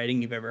goofiest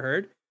writing you've ever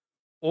heard,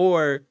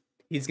 or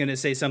he's gonna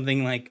say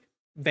something like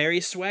very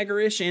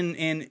swaggerish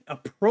and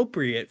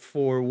appropriate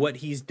for what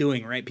he's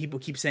doing, right? People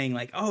keep saying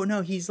like, oh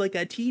no, he's like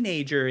a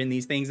teenager in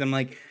these things. I'm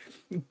like,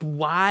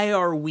 why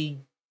are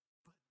we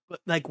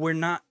like, we're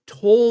not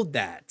told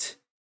that.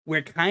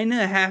 We're kind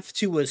of have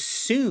to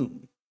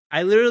assume.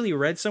 I literally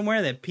read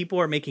somewhere that people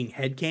are making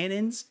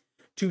headcanons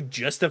to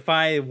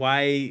justify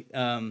why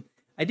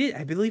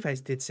I believe I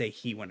did say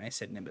he when I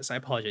said Nimbus. I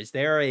apologize.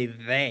 They're a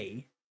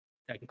they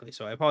technically,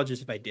 so I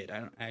apologize if I did.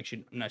 I'm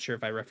not sure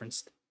if I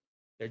referenced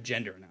their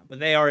gender or not, but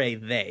they are a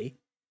they.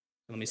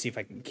 Let me see if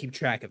I can keep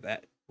track of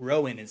that.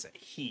 Rowan is a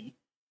he,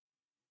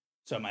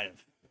 so I might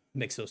have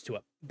mixed those two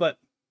up. But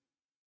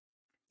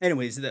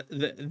anyways,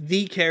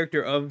 the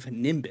character of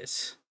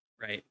Nimbus,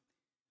 right,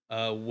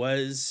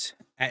 was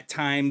at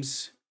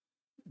times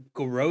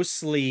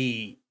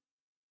grossly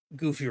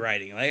goofy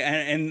writing. Like,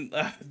 and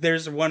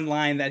there's one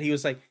line that he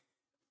was like,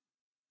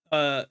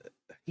 I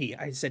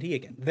said he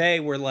again. They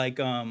were like,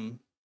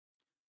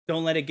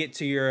 don't let it get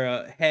to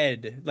your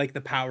head, like the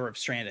power of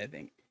Strand, I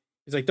think.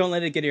 He's like, don't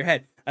let it get to your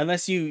head.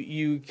 Unless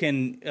you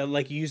can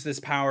like use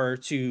this power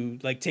to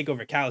like take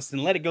over Callus,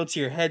 and let it go to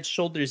your head,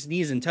 shoulders,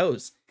 knees, and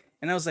toes.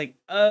 And I was like,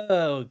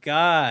 oh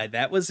god,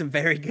 that wasn't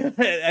very good.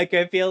 Like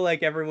I feel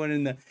like everyone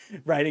in the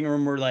writing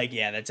room were like,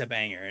 yeah, that's a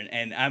banger.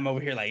 And I'm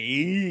over here like,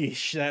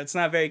 eesh, that's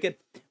not very good.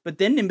 But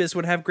then Nimbus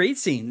would have great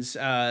scenes,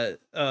 like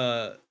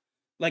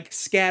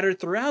scattered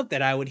throughout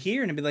that I would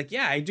hear and I'd be like,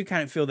 yeah, I do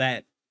kind of feel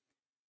that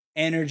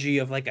energy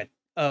of like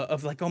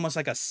almost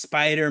like a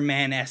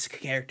Spider-Man-esque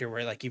character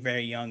where like you're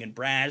very young and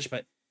brash,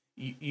 but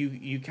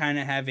you kind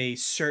of have a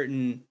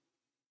certain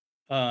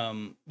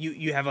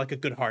you have like a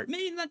good heart.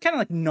 Maybe not kind of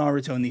like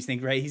Naruto in these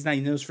things, right? He's not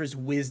known for his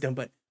wisdom,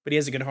 but he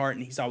has a good heart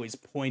and he's always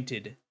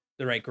pointed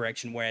the right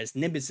direction. Whereas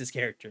Nimbus's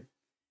character,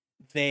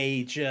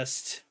 we're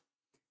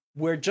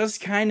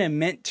just kind of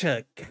meant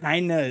to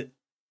kind of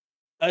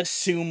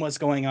assume what's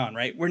going on,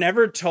 right? We're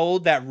never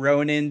told that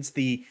Ronin's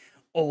the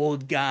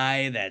old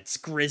guy that's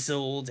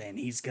grizzled and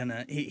he's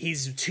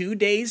 2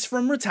 days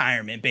from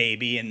retirement,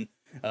 baby, and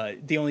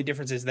the only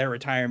difference is their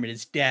retirement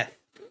is death.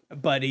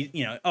 But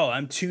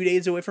I'm 2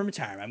 days away from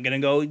retirement. I'm gonna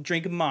go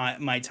drink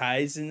my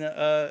ties in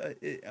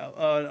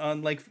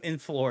on like in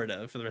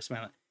Florida for the rest of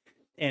my life.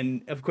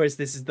 And of course,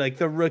 this is like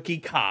the rookie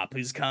cop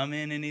who's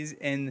coming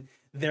and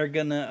they're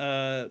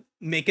gonna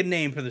make a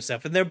name for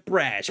themselves, and they're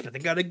brash, but they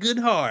got a good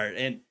heart.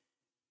 And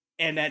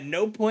at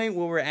no point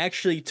will we're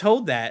actually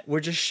told that. We're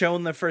just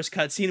shown the first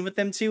cutscene with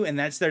them two, and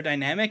that's their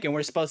dynamic. And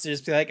we're supposed to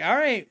just be like, all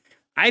right,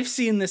 I've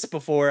seen this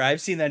before. I've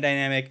seen that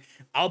dynamic.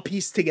 I'll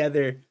piece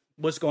together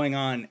what's going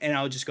on, and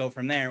I'll just go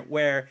from there.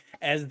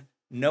 Whereas,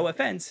 no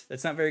offense,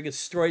 that's not very good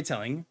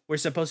storytelling. We're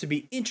supposed to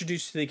be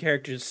introduced to the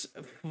characters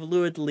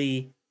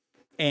fluidly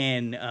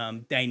and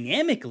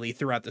dynamically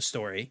throughout the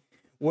story.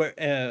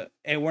 And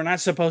we're not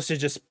supposed to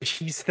just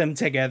piece them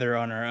together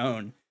on our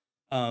own.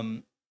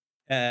 Um,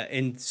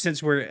 and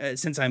since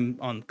I'm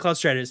on Cloud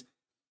Striders,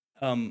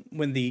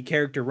 when the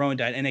character Rowan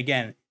died, and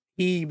again,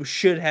 he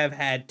should have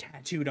had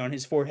tattooed on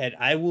his forehead,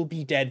 "I will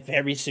be dead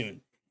very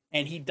soon,"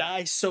 and he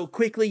dies so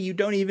quickly you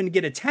don't even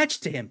get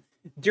attached to him.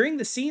 During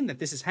the scene that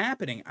this is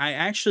happening, I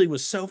actually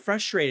was so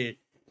frustrated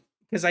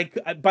because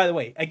by the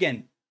way,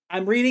 again,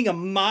 I'm reading a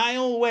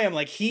mile away. I'm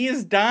like, he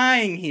is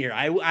dying here.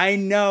 I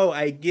know,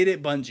 I get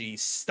it, Bungie.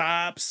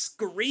 Stop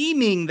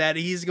screaming that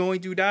he's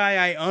going to die.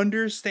 I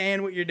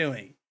understand what you're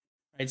doing.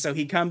 Right, so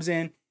he comes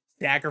in,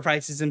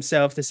 sacrifices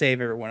himself to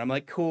save everyone. I'm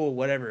like, cool,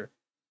 whatever.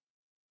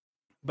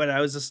 But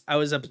I was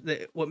up.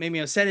 What made me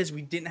upset is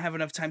we didn't have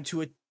enough time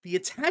to be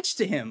attached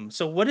to him.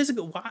 So what is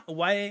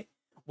it?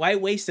 Why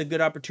waste a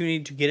good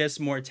opportunity to get us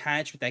more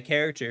attached with that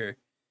character,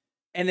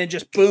 and then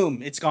just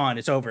boom, it's gone,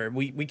 it's over.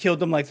 We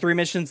killed him like 3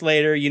 missions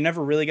later. You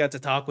never really got to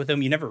talk with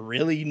him. You never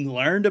really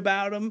learned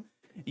about him.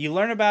 You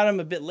learn about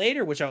him a bit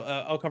later, which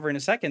I'll cover in a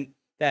second.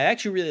 That I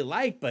actually really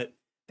like, but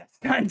that's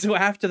not until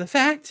after the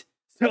fact.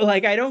 So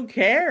like, I don't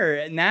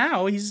care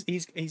now. He's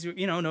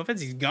you know, no offense,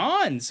 he's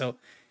gone. So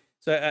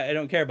I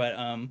don't care. But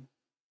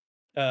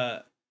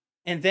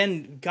and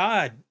then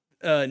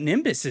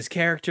Nimbus's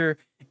character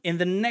in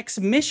the next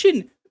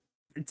mission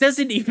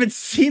doesn't even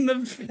seem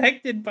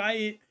affected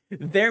by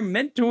their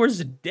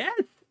mentor's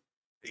death.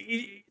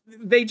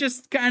 They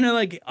just kind of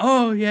like,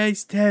 oh yeah,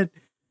 he's dead.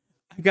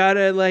 I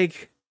gotta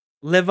like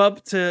live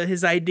up to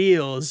his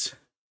ideals.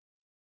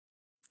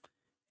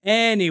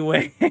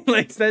 Anyway,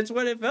 like that's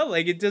what it felt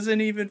like. It doesn't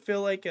even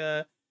feel like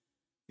the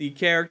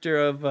character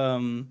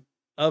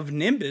of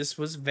Nimbus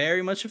was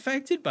very much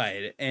affected by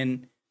it.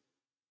 And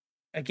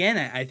again,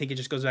 I think it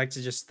just goes back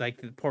to just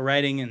like the poor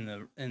writing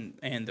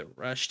and the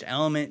rushed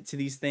element to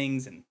these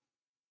things. And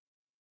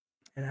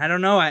I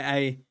don't know,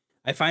 I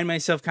find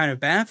myself kind of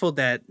baffled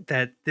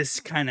that this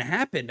kind of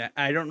happened.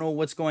 I don't know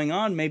what's going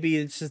on. Maybe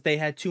it's just they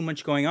had too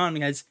much going on,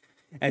 because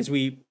as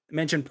we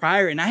mentioned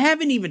prior, and I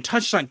haven't even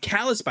touched on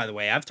Callus, by the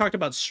way. I've talked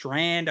about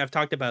Strand. I've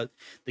talked about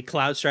the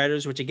Cloud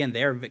Striders, which again,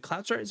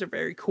 Cloud Striders are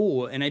very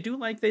cool. And I do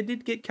like they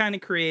did get kind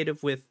of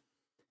creative with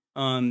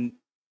the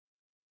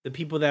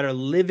people that are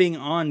living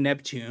on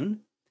Neptune.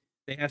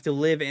 They have to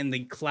live in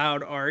the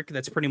Cloud Arc.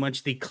 That's pretty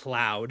much the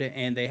cloud.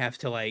 And they have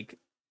to like,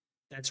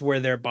 that's where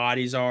their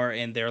bodies are,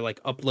 and they're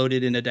like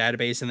uploaded in a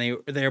database, and they're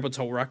able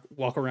to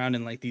walk around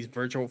in like these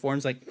virtual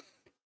forms. Like,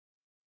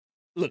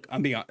 look,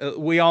 I'm being honest,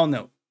 we all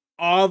know,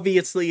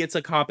 obviously it's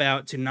a cop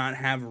out to not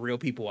have real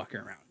people walking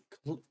around,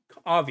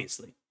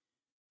 obviously,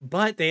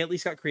 but they at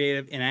least got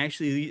creative, and I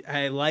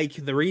like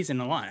the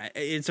reason a lot.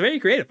 It's very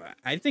creative.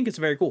 I think it's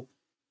very cool.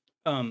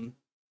 But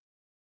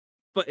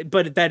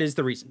that is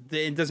the reason.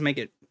 It doesn't make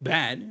it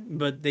bad,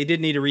 but they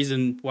did need a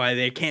reason why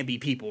there can't be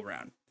people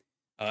around.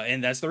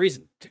 And that's the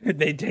reason.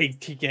 they can't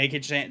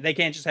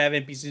just have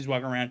NPCs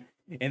walking around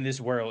in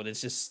this world.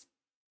 It's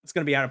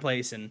going to be out of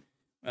place, and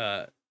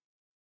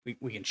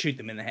we can shoot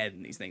them in the head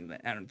and these things.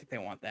 I don't think they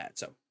want that.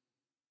 So,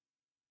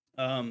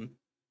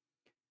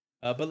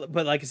 but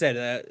like I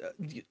said,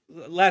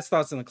 last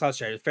thoughts on the Cloud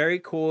Striders. Very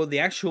cool. The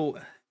actual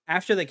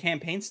after the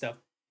campaign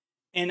stuff,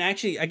 and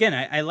actually, again,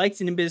 I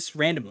liked Nimbus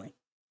randomly.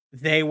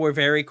 They were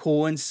very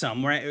cool in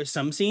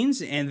some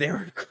scenes, and they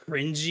were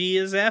cringy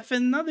as F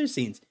in other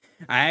scenes.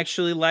 I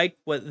actually like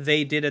what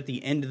they did at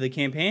the end of the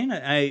campaign.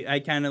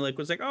 I kind of like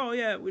was like, oh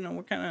yeah, you know,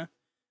 we're kind of,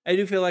 I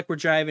do feel like we're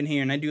driving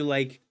here, and I do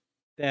like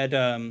that.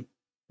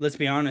 Let's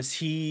be honest,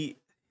 they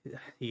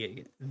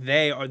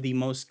are the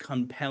most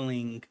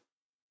compelling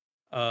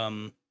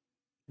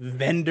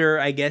vendor,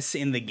 I guess,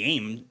 in the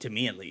game, to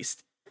me at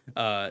least.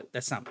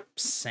 That's not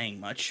saying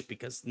much,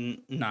 because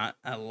not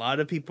a lot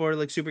of people are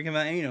like super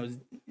compelling, you know.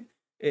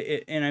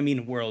 And I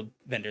mean world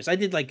vendors. I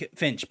did like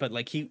Finch, but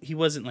like he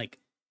wasn't like,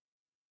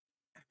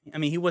 I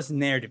mean, he was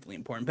narratively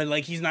important, but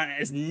like he's not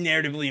as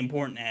narratively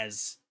important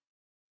as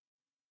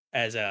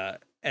I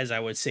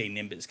would say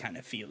Nimbus kind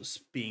of feels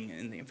being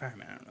in the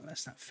environment. I don't know.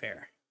 That's not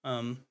fair. I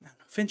don't know.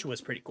 Finch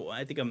was pretty cool.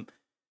 I think I'm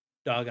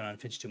dogging on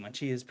Finch too much.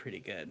 He is pretty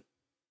good.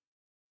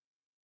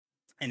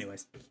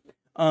 Anyways,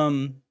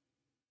 that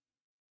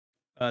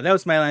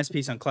was my last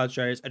piece on Cloud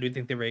Striders. I do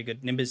think they're very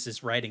good.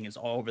 Nimbus's writing is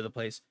all over the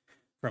place,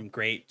 from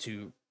great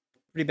to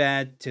pretty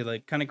bad to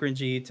like kind of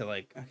cringy to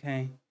like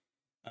okay.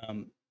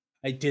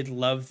 I did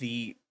love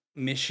the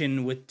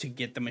mission to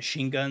get the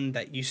machine gun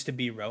that used to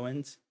be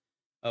Rohan's.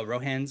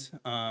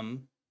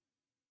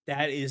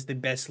 That is the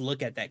best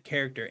look at that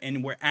character,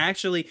 and we're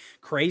actually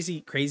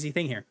crazy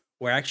thing here.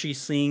 We're actually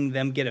seeing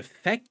them get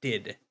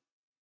affected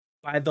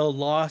by the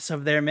loss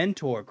of their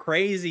mentor.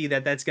 Crazy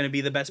that's going to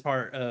be the best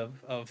part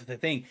of the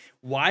thing.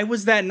 Why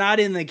was that not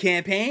in the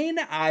campaign?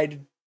 I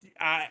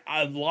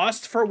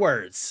lost for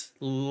words.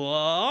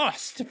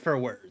 Lost for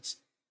words.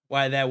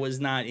 Why that was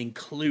not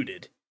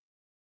included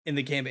in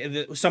the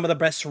campaign. Some of the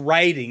best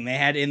writing they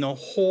had in the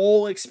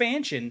whole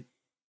expansion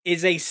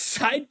is a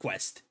side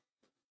quest.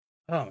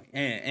 Oh,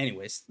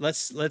 anyways,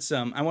 let's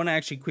I want to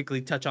actually quickly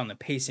touch on the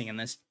pacing in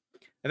this.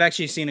 I've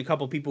actually seen a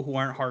couple people who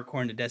aren't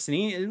hardcore into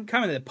Destiny,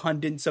 kind of the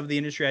pundits of the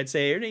industry, I'd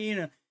say, or, you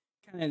know,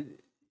 kind of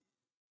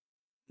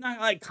not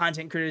like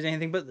content creators or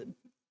anything, but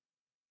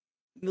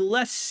the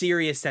less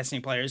serious Destiny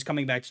players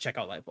coming back to check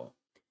out Lightfall.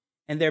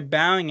 And they're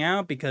bowing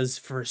out because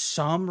for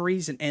some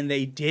reason, and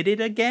they did it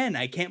again.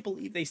 I can't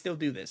believe they still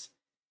do this.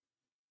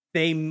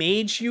 They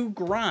made you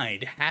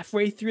grind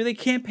halfway through the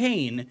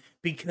campaign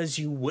because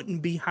you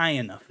wouldn't be high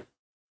enough.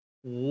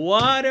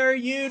 Why are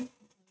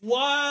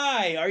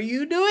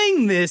you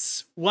doing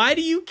this? Why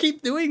do you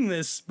keep doing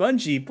this,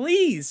 Bungie?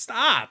 Please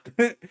stop.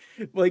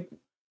 Like,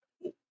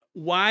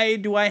 why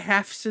do I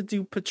have to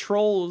do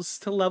patrols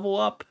to level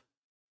up?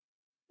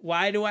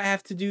 Why do I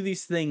have to do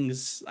these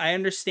things? I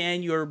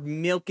understand you're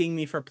milking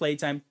me for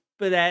playtime,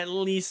 but at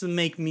least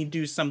make me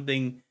do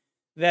something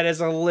that is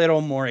a little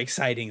more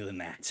exciting than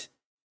that.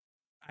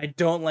 I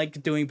don't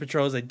like doing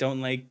patrols. I don't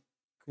like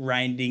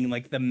grinding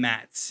like the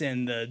mats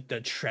and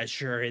the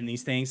treasure and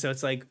these things. So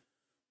it's like,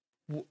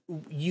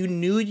 you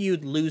knew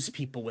you'd lose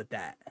people with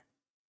that.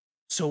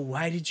 So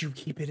why did you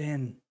keep it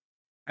in?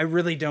 I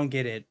really don't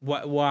get it.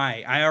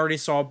 Why? I already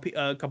saw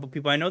a couple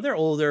people. I know they're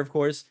older, of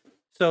course.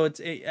 So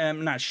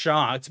I'm not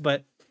shocked,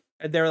 but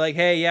they're like,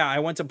 hey, yeah, I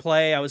went to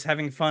play. I was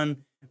having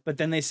fun. But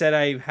then they said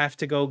I have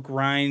to go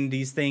grind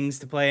these things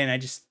to play. And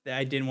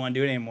I didn't want to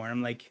do it anymore.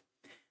 I'm like,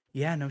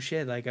 yeah, no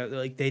shit.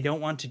 Like they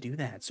don't want to do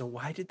that. So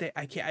why did they?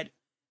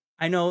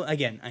 I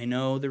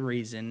know the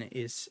reason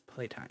is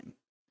playtime.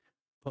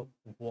 But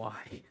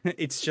why?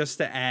 It's just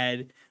to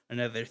add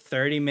another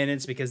 30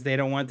 minutes because they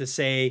don't want to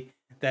say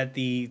that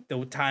the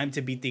time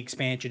to beat the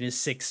expansion is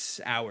 6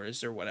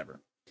 hours or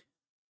whatever.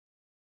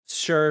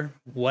 Sure,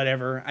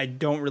 whatever. I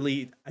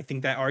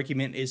think that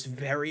argument is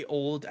very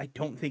old. I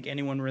don't think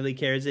anyone really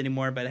cares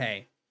anymore, but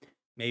hey,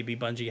 maybe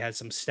Bungie has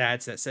some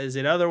stats that says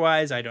it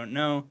otherwise. I don't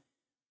know.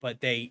 But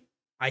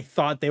I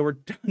thought they were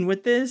done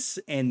with this,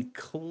 and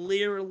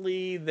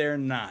clearly they're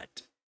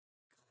not.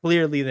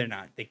 Clearly they're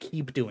not. They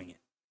keep doing it.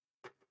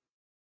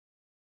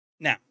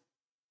 Now,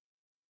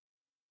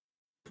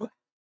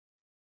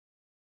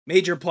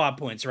 major plot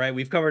points, right?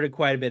 We've covered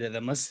quite a bit of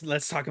them.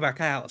 Let's talk about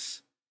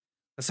Callus.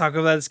 Let's talk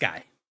about this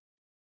guy.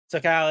 So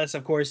Callus,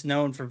 of course,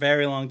 known for a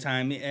very long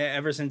time,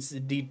 ever since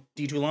the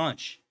D2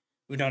 launch.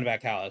 We've known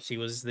about Callus. He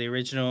was the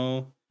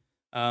original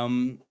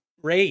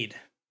raid.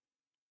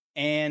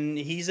 And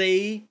he's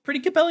a pretty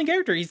compelling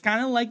character. He's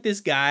kind of like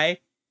this guy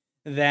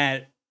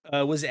that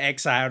was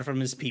exiled from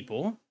his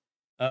people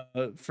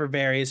for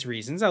various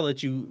reasons. I'll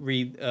let you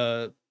read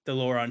the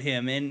lore on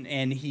him.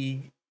 And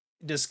he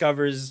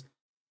discovers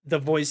the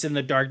voice in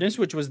the darkness,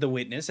 which was the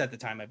witness at the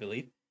time, I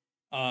believe.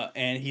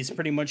 And he's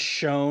pretty much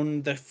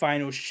shown the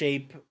final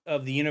shape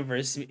of the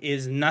universe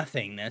is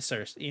nothingness,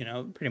 or,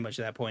 pretty much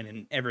at that point,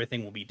 and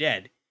everything will be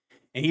dead.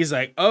 And he's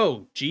like,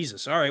 oh,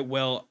 Jesus. All right,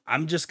 well,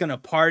 I'm just going to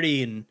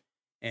party and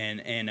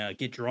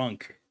get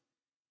drunk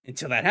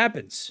until that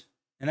happens.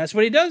 And that's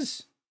what he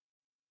does.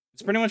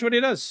 It's pretty much what he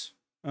does.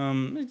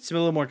 It's a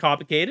little more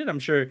complicated. I'm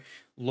sure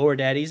lore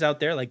daddies out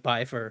there like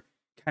buy for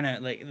kind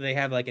of like they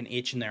have like an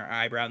itch in their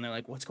eyebrow and they're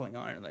like, what's going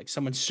on? And like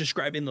someone's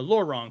describing the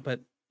lore wrong, but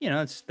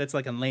that's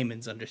like a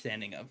layman's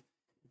understanding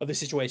of the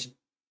situation.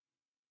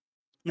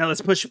 Now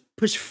let's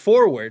push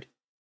forward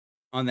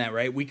on that,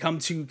 right? We come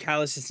to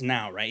Callus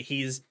now, right?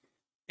 He's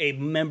a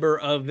member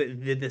of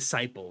the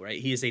disciple, right?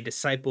 He is a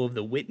disciple of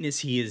the witness.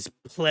 He has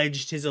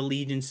pledged his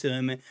allegiance to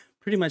him,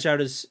 pretty much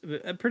out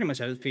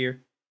of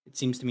fear, it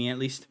seems to me, at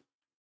least.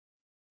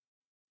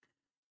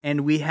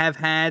 And we have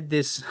had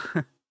this.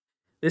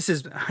 This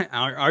is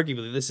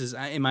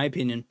arguably, in my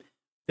opinion,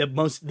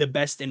 the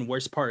best and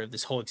worst part of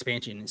this whole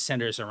expansion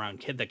centers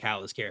around the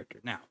Callus character.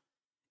 Now,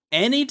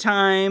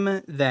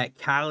 anytime that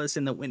Callus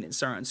and the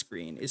witness are on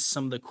screen is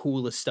some of the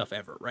coolest stuff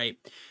ever, right?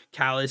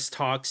 Callus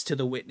talks to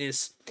the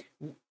witness,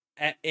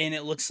 and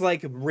it looks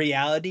like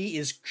reality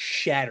is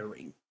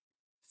shattering.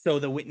 So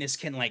the witness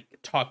can like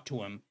talk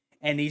to him,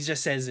 and he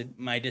just says,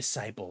 my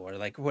disciple, or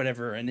like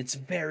whatever, and it's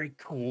very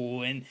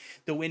cool. And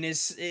the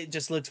witness, it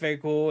just looks very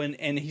cool,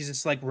 and he's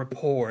just like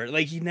rapport.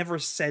 Like he never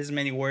says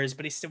many words,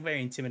 but he's still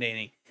very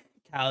intimidating.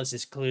 Callus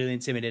is clearly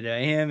intimidated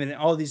by him, and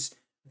all these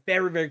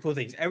very, very cool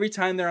things. Every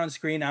time they're on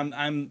screen,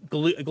 I'm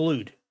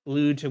glued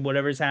to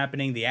whatever's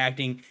happening. The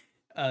acting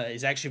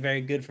is actually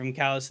very good from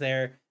Callus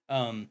there.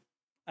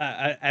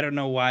 I don't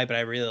know why, but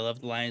I really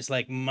love the line. It's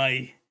like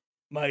my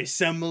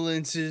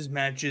semblances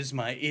matches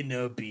my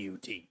inner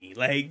beauty.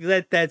 Like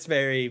that's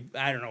very,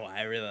 I don't know why,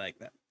 I really like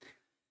that.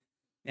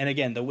 And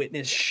again, the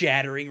witness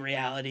shattering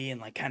reality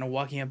and like kind of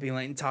walking up being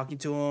like and talking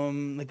to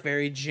him like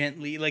very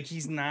gently, like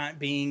he's not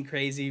being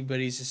crazy, but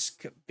he's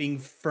just being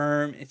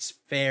firm. It's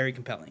very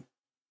compelling.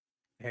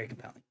 Very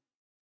compelling.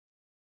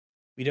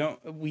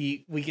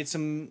 We get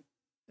some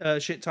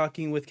shit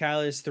talking with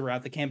Callus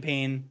throughout the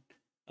campaign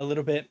a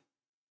little bit.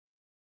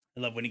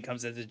 I love when he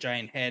comes as a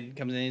giant head,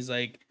 comes in, he's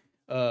like,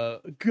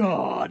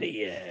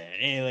 Guardian.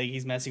 And like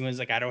he's messing with, he's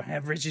like, I don't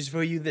have riches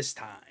for you this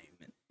time.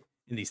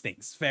 And these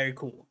things. Very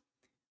cool.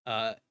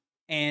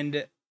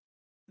 And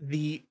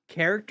the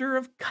character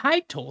of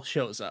Keitel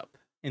shows up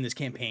in this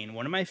campaign.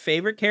 One of my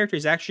favorite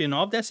characters, actually, in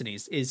all of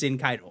Destinies, is in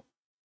Keitel.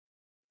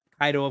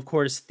 Keitel, of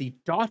course, the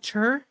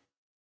daughter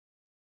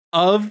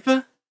of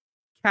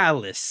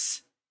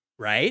Callus,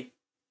 right?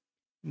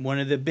 One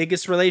of the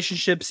biggest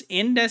relationships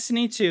in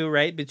Destiny 2,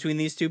 right? Between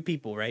these two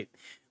people, right?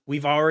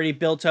 We've already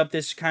built up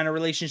this kind of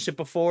relationship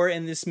before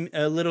in this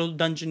little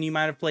dungeon you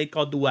might have played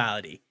called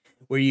Duality,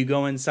 where you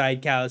go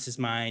inside Callus's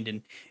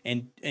mind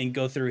and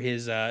go through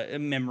his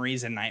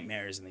memories and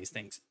nightmares and these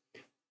things.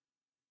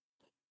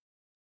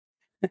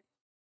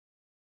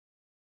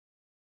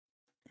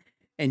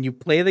 And you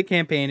play the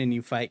campaign and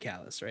you fight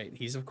Callus, right?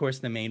 He's of course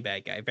the main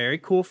bad guy. Very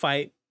cool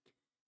fight.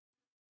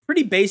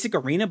 Pretty basic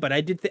arena, but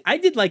I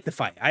did like the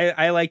fight.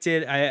 I liked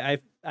it.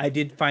 I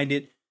did find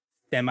it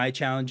semi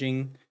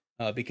challenging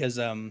because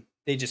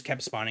they just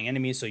kept spawning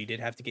enemies, so you did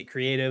have to get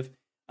creative.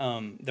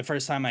 The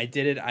first time I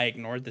did it, I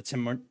ignored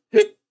the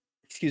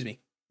excuse me.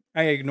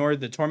 I ignored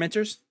the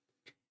tormentors,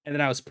 and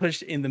then I was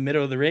pushed in the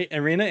middle of the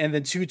arena, and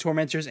then 2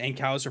 tormentors and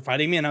Callus were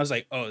fighting me, and I was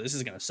like, "Oh, this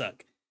is gonna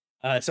suck."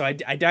 So I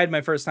died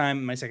my first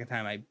time. My second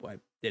time, I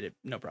did it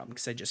no problem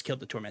because I just killed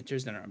the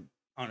tormentors. They're not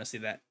honestly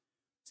that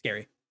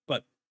scary,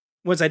 but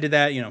once I did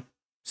that,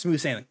 smooth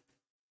sailing.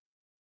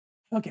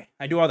 Okay,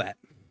 I do all that,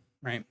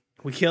 right?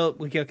 We kill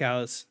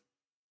Callus,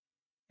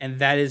 and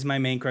that is my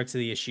main crux of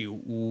the issue.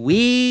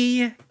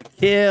 We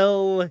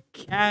kill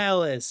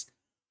Callus.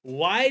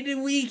 Why did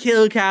we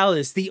kill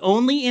Callus? The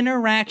only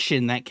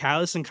interaction that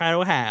Callus and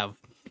Kaido have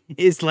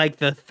is like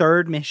the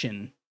third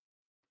mission.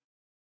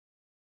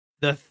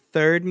 The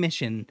third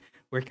mission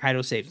where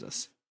Kaido saves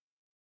us.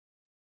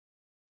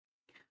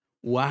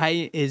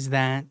 Why is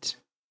that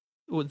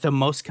the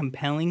most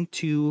compelling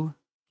 2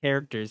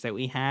 characters that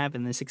we have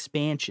in this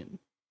expansion,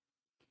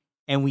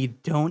 and we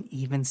don't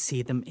even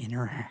see them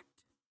interact?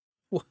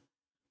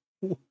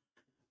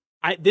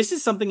 This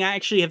is something I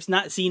actually have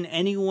not seen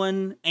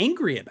anyone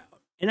angry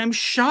about, and I'm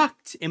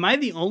shocked. Am I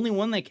the only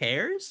one that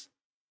cares?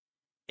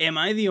 Am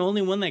I the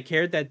only one that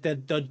cared that the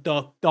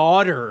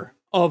daughter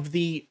of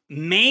the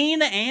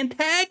main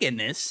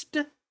antagonist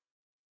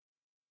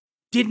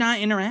did not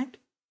interact?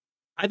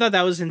 I thought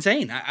that was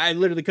insane. I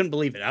literally couldn't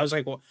believe it. I was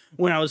like, well,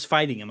 when I was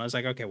fighting him, I was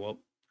like, okay, well,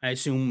 I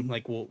assume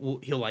like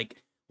he'll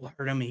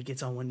hurt him. He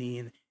gets on one knee,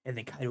 and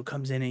then Kaido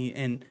comes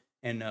in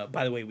and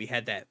by the way, we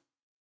had that,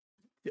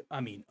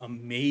 I mean,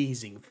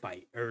 amazing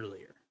fight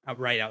earlier,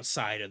 right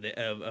outside of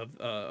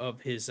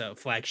of his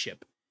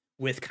flagship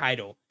with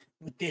Kaido,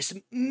 with this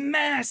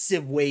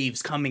massive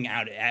waves coming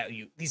out at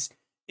you. These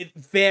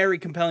very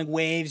compelling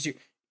waves.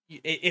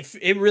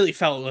 It really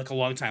felt like a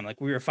long time. Like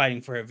we were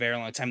fighting for a very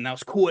long time. And that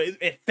was cool.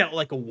 It felt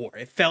like a war.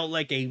 It felt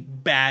like a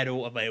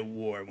battle of a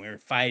war. We were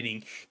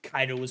fighting.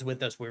 Kaido was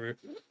with us. We were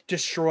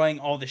destroying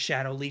all the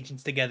Shadow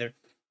Legions together.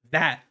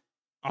 That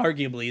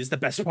arguably is the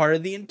best part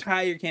of the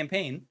entire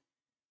campaign.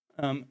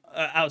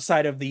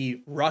 Outside of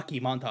the Rocky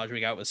montage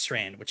we got with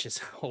Strand, which is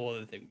a whole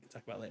other thing we can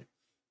talk about later.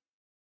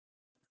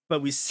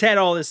 But we set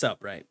all this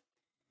up, right?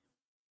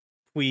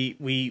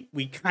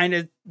 We kind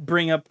of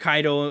bring up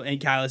Kaido and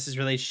Callus's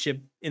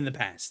relationship in the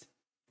past,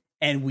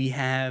 and we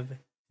have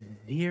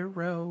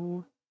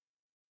zero.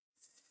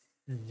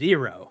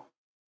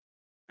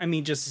 I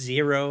mean, just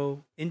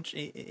zero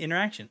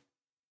interaction.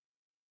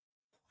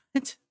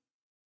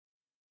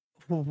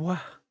 What?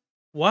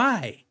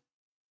 Why?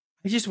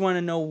 I just want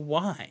to know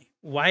why.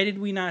 Why did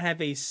we not have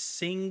a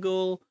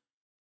single?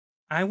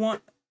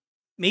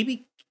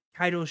 Maybe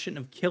Kaido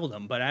shouldn't have killed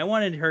him, but I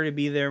wanted her to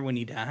be there when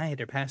he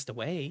died or passed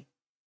away.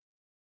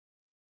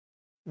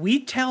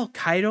 We tell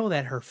Kaido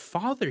that her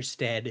father's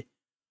dead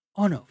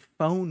on a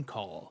phone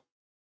call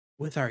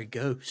with our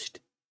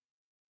ghost.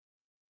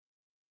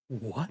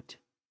 What?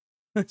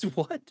 That's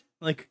what?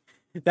 Like,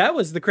 that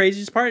was the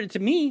craziest part to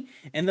me,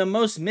 and the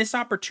most missed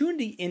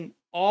opportunity in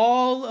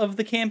all of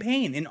the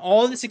campaign, in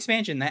all of this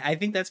expansion. I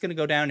think that's going to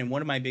go down in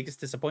one of my biggest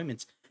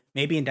disappointments,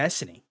 maybe in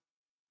Destiny,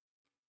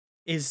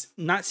 is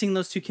not seeing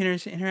those 2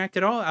 characters interact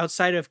at all,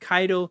 outside of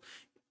Kaido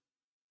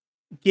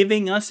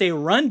giving us a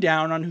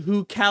rundown on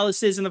who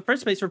Callus is in the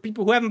first place for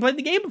people who haven't played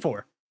the game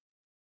before.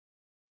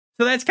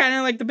 So that's kind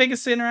of like the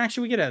biggest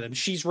interaction we get out of them.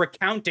 She's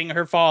recounting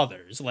her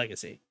father's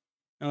legacy.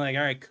 I'm like,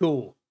 all right,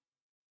 cool.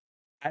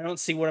 I don't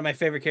see one of my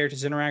favorite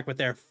characters interact with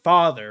their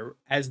father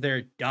as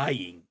they're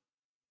dying.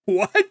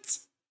 What?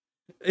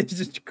 It's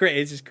just crazy.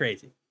 It's just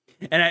crazy.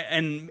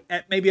 And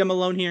maybe I'm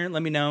alone here.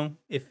 Let me know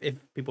if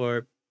people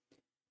are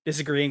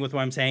disagreeing with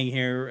what I'm saying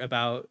here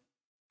about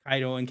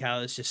Kaido and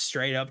Callus. Just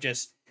straight up,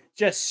 just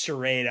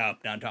straight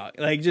up not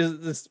talking, like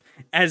just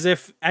as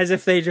if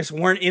they just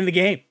weren't in the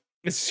game.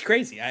 It's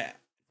crazy. I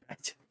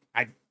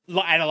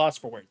at a loss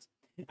for words.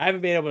 I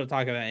haven't been able to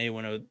talk about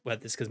anyone about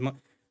this because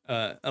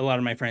a lot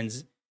of my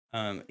friends,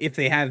 if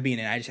they have been,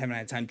 and I just haven't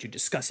had time to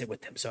discuss it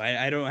with them. So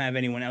I don't have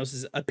anyone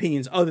else's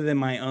opinions other than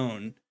my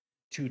own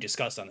to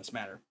discuss on this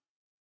matter.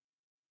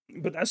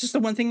 But that's just the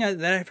one thing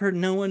that I've heard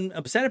no one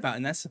upset about,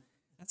 and that's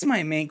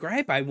my main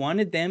gripe. I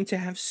wanted them to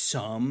have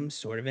some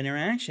sort of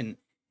interaction.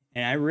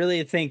 And I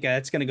really think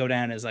that's going to go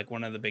down as like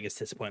one of the biggest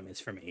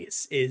disappointments for me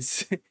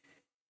is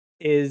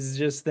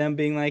just them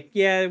being like,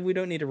 yeah, we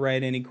don't need to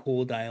write any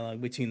cool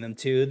dialogue between them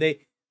two.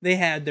 They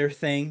had their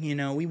thing,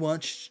 we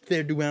watched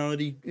their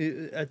duality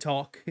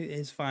talk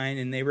is fine.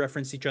 And they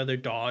referenced each other,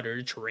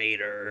 daughter,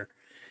 traitor,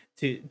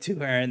 to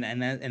her, and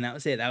that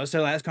was it. That was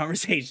her last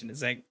conversation.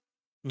 It's like,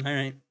 all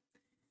right,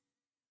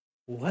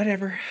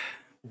 whatever.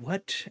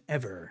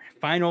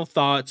 Final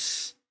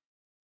thoughts.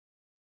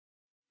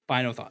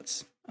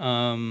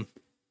 I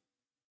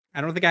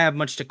don't think I have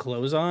much to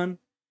close on,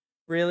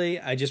 really.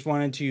 I just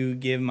wanted to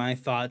give my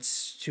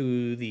thoughts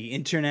to the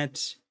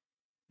internet,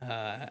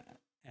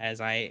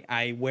 as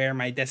I wear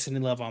my Destiny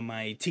love on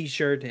my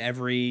t-shirt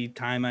every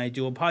time I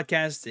do a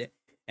podcast.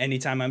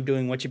 Anytime I'm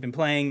doing what you've been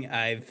playing,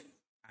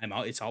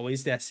 it's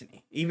always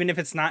Destiny. Even if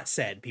it's not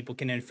said, people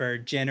can infer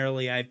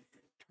generally I've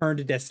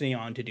turned Destiny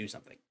on to do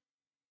something.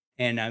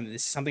 And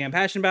this is something I'm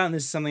passionate about, and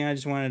this is something I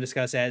just want to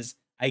discuss, as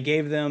I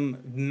gave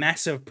them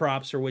massive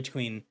props for Witch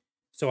Queen,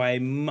 so I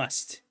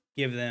must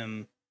give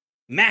them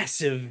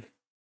massive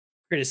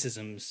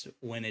criticisms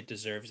when it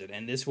deserves it.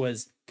 And this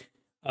was,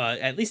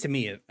 at least to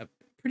me, a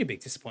pretty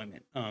big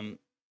disappointment.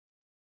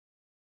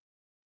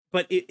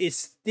 But it is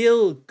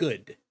still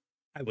good,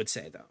 I would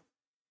say, though.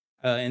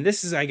 And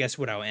this is, I guess,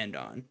 what I'll end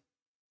on.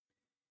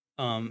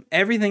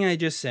 Everything I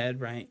just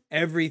said, right?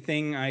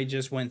 Everything I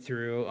just went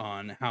through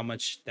on how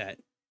much that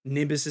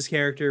Nimbus's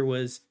character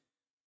was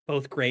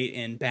both great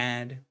and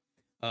bad.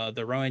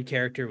 The Rowan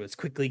character was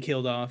quickly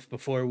killed off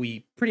before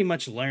we pretty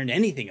much learned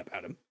anything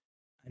about him.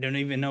 I don't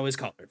even know his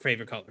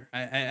favorite color.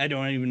 I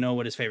don't even know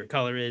what his favorite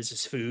color is,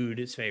 his food,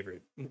 his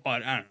favorite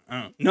what. I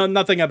don't know.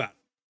 Nothing about it.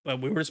 But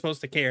we were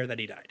supposed to care that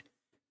he died.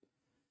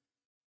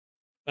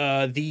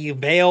 The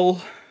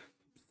Veil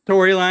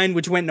storyline,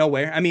 which went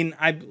nowhere. I mean,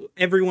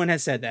 everyone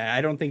has said that.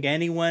 I don't think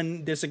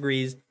anyone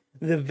disagrees.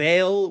 The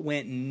Veil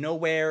went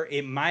nowhere.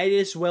 It might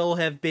as well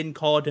have been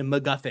called a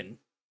MacGuffin.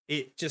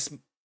 It just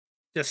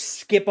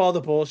skip all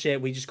the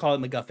bullshit. We just call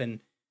it MacGuffin.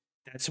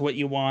 That's what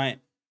you want.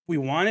 We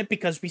want it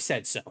because we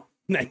said so.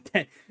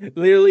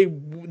 Literally,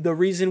 the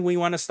reason we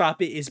want to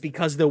stop it is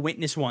because the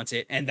witness wants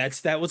it, and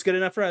that was good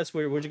enough for us.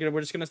 We're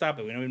just gonna stop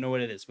it. We don't even know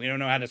what it is. We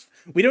don't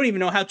even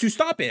know how to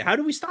stop it. How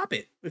do we stop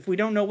it if we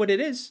don't know what it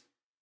is?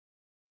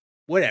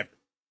 Whatever.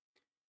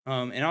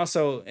 And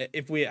also,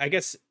 if we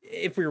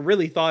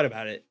really thought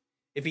about it,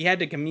 if he had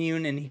to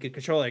commune and he could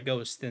control our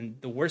ghost, then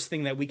the worst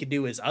thing that we could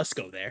do is us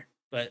go there.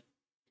 But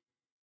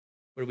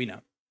what do we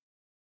know?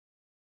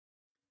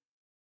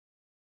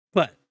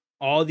 But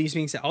all these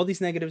being said, all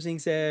these negatives being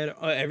said,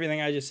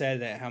 everything I just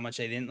said, that how much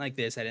I didn't like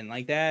this, I didn't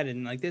like that, I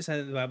didn't like this,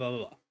 blah, blah, blah,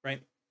 blah,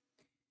 right?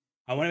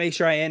 I want to make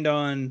sure I end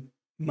on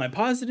my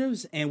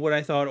positives and what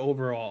I thought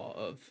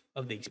overall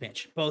of the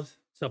expansion. Both.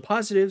 So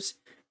positives,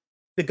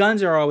 the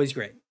guns are always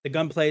great. The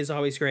gunplay is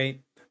always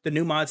great. The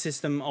new mod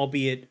system,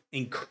 albeit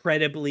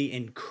incredibly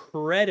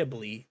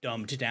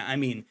dumbed down. I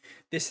mean,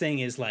 this thing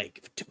is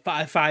like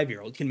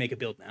five-year-old can make a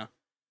build now,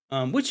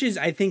 which is,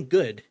 I think,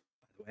 good.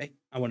 By the way,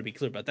 I want to be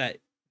clear about that.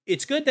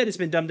 It's good that it's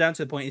been dumbed down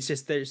to the point. It's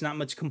just there's not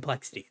much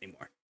complexity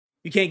anymore.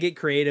 You can't get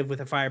creative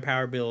with a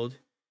firepower build,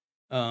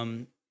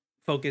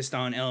 focused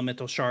on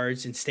elemental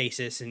shards and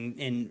stasis and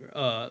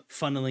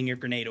funneling your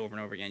grenade over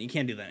and over again. You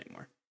can't do that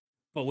anymore.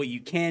 But what you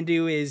can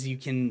do is you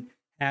can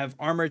have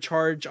armor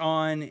charge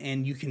on,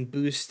 and you can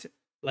boost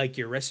like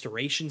your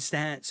restoration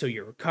stat, so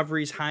your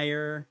recovery's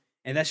higher,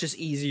 and that's just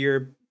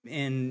easier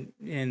in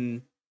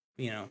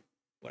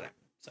whatever.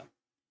 So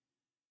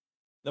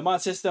the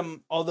mod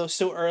system, although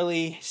still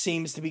early,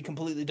 seems to be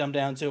completely dumbed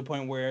down to a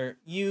point where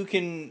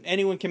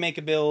anyone can make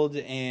a build,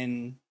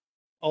 and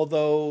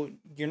although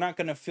you're not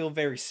going to feel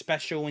very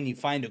special when you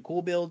find a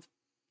cool build,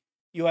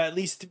 you at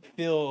least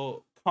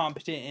feel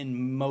competent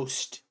in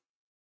most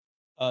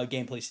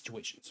gameplay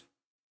situations.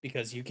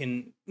 Because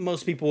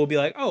most people will be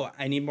like, oh,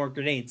 I need more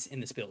grenades in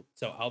this build,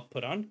 so I'll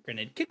put on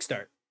Grenade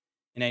Kickstart.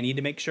 And I need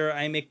to make sure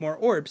I make more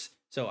orbs,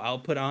 so I'll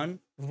put on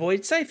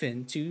Void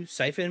Siphon to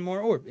siphon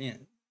more orb. Yeah.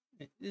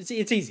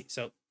 It's easy.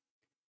 So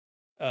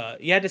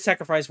you had to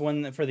sacrifice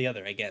one for the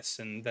other, I guess,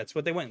 and that's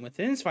what they went with,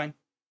 and it's fine.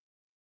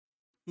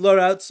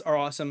 Loadouts are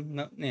awesome.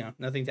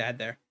 Nothing to add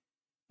there.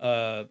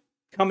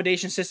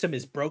 Accommodation system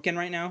is broken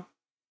right now.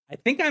 I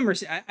think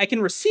I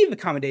can receive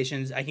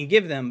accommodations, I can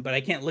give them, but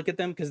I can't look at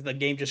them because the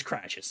game just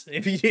crashes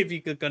if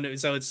you click on it.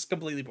 So it's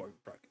completely broken.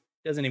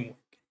 It doesn't even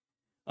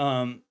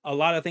work. A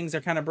lot of things are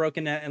kind of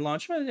broken at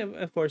launch.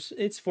 Of course,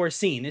 it's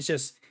foreseen. It's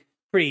just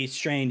pretty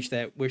strange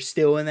that we're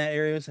still in that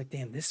area. It's like,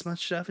 damn, this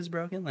much stuff is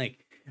broken. Like,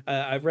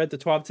 I've read the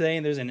TWAB today,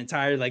 and there's an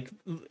entire like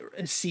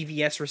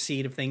CVS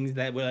receipt of things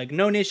that were like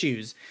known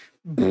issues,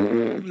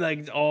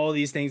 like all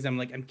these things.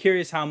 I'm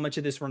curious how much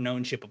of this were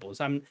known shippables.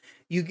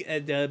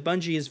 The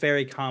Bungie is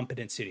very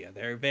competent studio.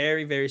 They're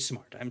very, very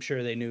smart. I'm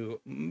sure they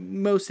knew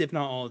most, if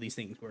not all, of these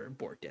things were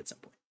borked at some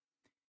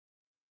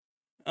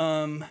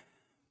point.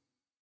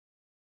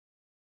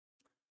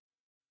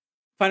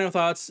 Final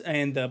thoughts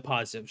and the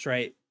positives,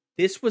 right?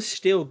 This was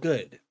still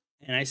good,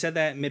 and I said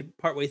that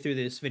partway through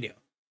this video.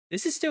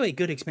 This is still a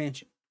good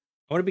expansion.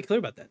 I want to be clear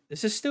about that.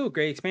 This is still a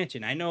great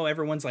expansion. I know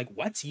everyone's like,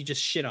 what? You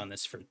just shit on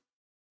this for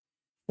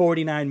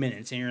 49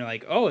 minutes, and you're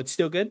like, oh, it's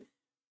still good?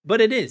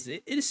 But it is.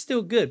 It is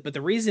still good. But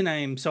the reason I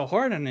am so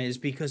hard on it is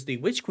because the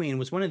Witch Queen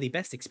was one of the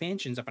best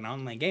expansions of an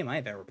online game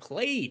I've ever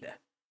played.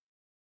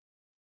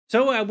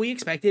 So we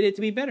expected it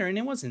to be better, and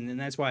it wasn't, and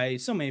that's why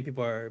so many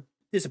people are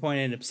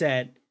disappointed and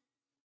upset.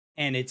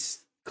 And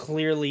it's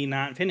clearly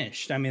not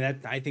finished. I mean, that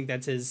I think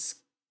that's as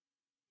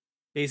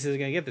basically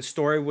gonna get. The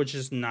story, which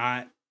is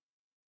not,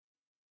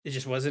 it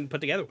just wasn't put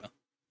together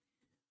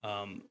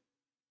well.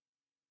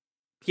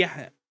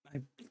 Yeah,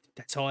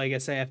 that's all I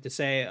guess I have to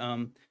say.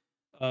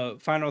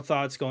 Final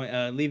thoughts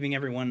going, leaving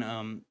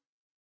everyone.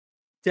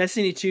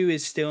 Destiny 2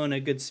 is still in a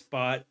good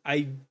spot.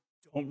 I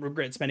don't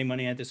regret spending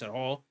money at this at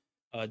all.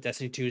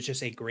 Destiny 2 is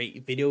just a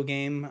great video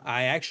game.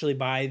 I actually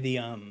buy the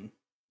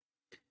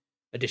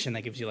edition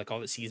that gives you like all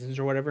the seasons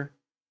or whatever.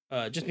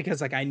 Just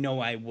because like I know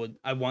I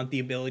want the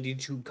ability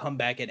to come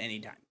back at any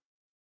time.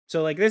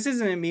 So like this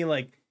isn't me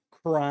like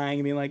crying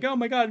and being like, oh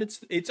my god,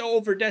 it's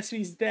over,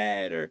 Destiny's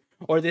dead,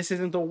 or this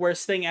isn't the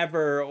worst thing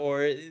ever,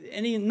 or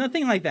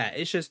nothing like that.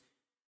 It's just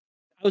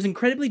I was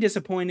incredibly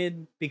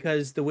disappointed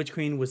because The Witch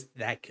Queen was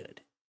that good.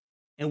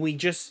 And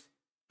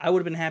I would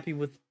have been happy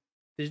with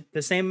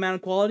the same amount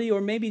of quality, or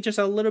maybe just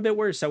a little bit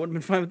worse. I would have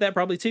been fine with that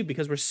probably too,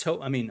 because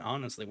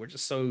honestly, we're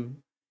just so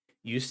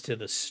used to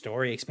the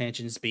story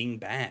expansions being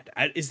bad.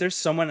 Is there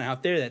someone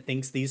out there that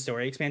thinks these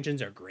story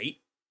expansions are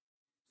great?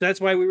 That's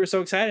why we were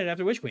so excited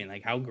after Witch Queen,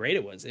 like how great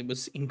it was. It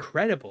was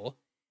incredible.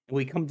 And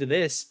we come to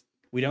this,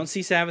 we don't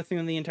see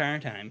Savathun the entire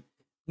time.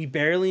 We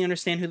barely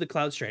understand who the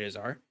Cloud Striders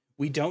are.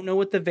 We don't know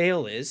what the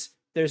Veil is.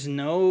 There's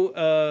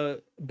no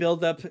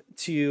build up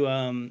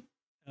to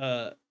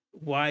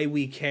why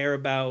we care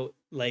about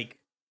like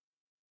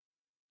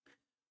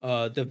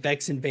the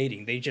Vex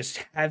invading. They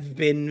just have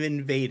been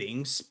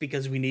invading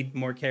because we need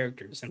more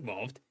characters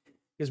involved,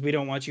 because we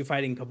don't want you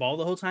fighting Cabal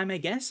the whole time, I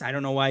guess. I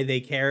don't know why they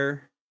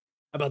care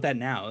about that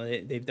now.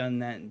 They've done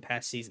that in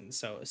past seasons,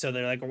 so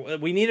they're like,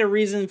 we need a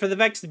reason for the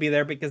Vex to be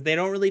there because they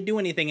don't really do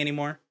anything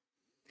anymore.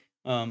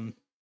 But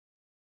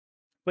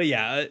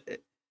yeah,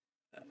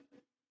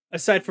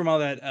 aside from all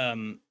that,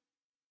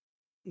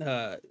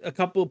 a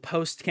couple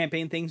post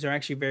campaign things are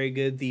actually very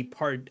good.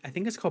 I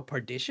think it's called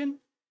Partition,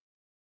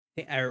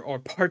 or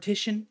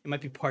Partition. It might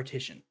be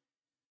Partition.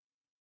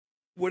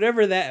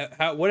 Whatever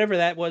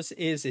that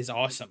is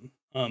awesome.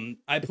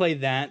 I played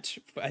that,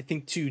 I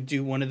think, to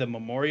do one of the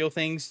memorial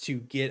things to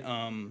get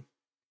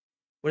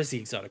what is the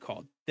exotic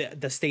called?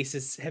 The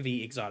stasis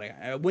heavy exotic,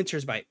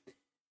 Winter's Bite.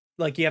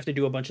 Like you have to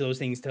do a bunch of those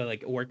things to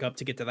like work up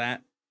to get to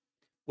that.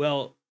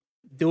 Well,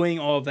 doing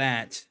all of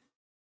that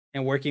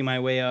and working my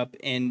way up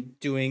and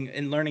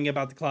learning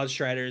about the Cloud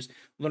Striders,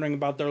 learning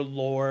about their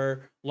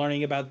lore,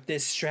 learning about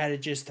this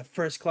strategist, the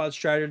first Cloud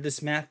Strider,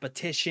 this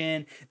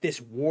mathematician,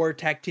 this war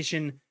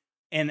tactician,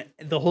 and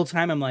the whole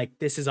time I'm like,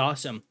 this is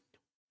awesome.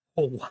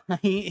 Oh,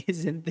 why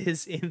isn't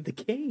this in the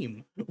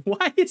game?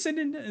 Why isn't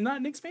it not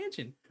an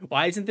expansion?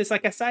 Why isn't this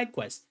like a side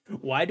quest?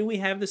 Why do we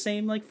have the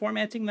same like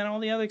formatting that all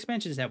the other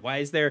expansions have? Why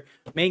is there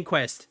main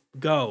quest?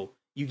 Go.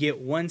 You get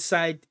one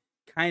side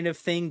kind of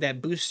thing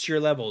that boosts your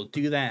level.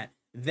 Do that.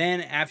 Then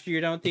after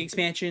you're done with the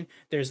expansion,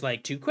 there's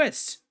like 2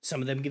 quests.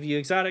 Some of them give you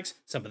exotics.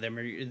 Some of them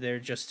they're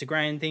just to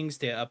grind things,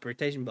 to up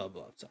rotation, blah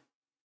blah. So,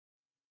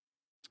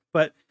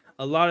 but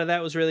a lot of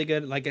that was really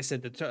good. Like I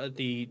said,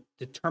 the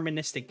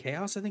deterministic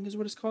chaos, I think is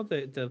what it's called.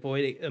 The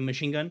void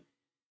machine gun,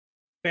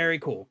 very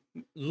cool.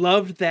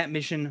 Loved that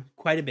mission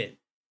quite a bit.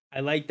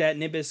 I like that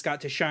Nimbus got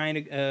to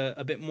shine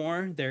a bit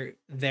more.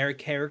 Their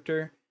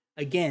character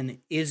again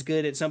is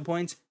good at some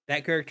points.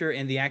 That character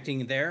and the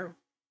acting there,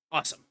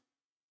 awesome.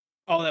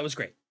 Oh, that was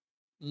great.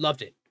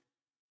 Loved it.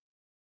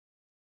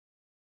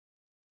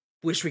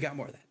 Wish we got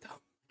more of that though.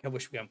 I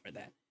wish we got more of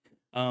that.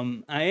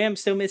 I am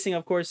still missing,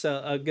 of course,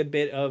 a good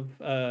bit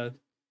of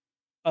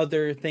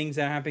other things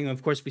that are happening.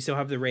 Of course, we still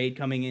have the raid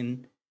coming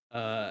in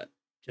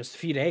just a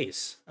few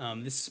days.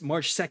 This is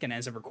March 2nd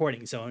as of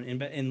recording, so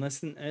in less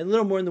than a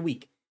little more than the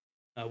week,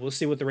 we'll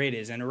see what the raid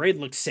is. And the raid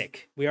looks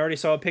sick. We already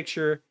saw a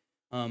picture.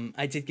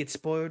 I did get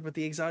spoiled what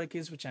the exotic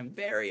is, which I'm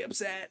very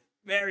upset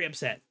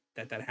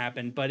that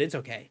happened, but it's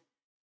okay.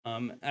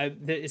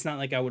 It's not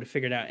like I would have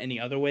figured out any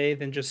other way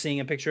than just seeing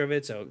a picture of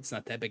it, so it's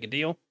not that big a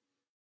deal.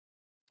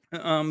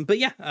 But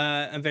yeah,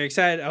 I'm very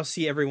excited. I'll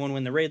see everyone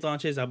when the raid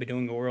launches. I'll be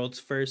doing a world's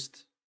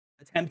first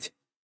attempt.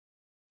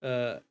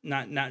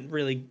 Not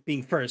really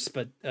being first,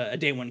 but a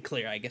day 1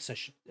 clear, I guess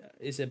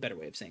is a better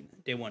way of saying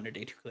that. Day 1 or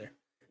day 2 clear.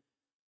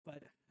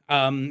 But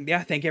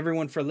yeah, thank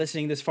everyone for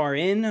listening this far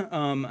in.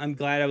 I'm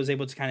glad I was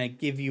able to kind of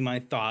give you my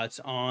thoughts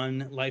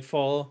on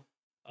Lightfall.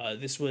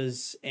 This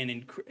was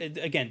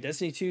again,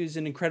 Destiny 2 is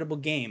an incredible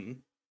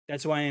game.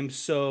 That's why I'm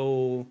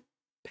so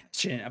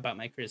passionate about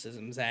my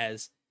criticisms,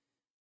 as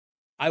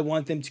I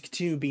want them to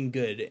continue being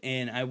good,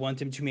 and I want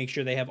them to make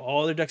sure they have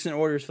all their ducks in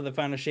orders for the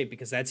final shape,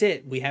 because that's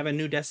it. We have a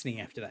new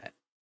Destiny after that.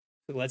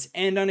 So let's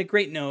end on a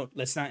great note.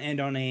 Let's not end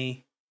on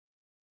a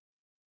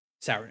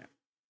sour note.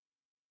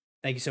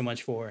 Thank you so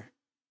much for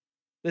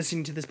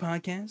listening to this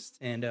podcast,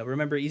 and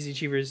remember, Easy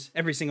Achievers,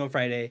 every single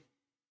Friday.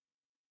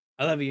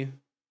 I love you,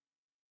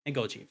 and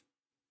go achieve.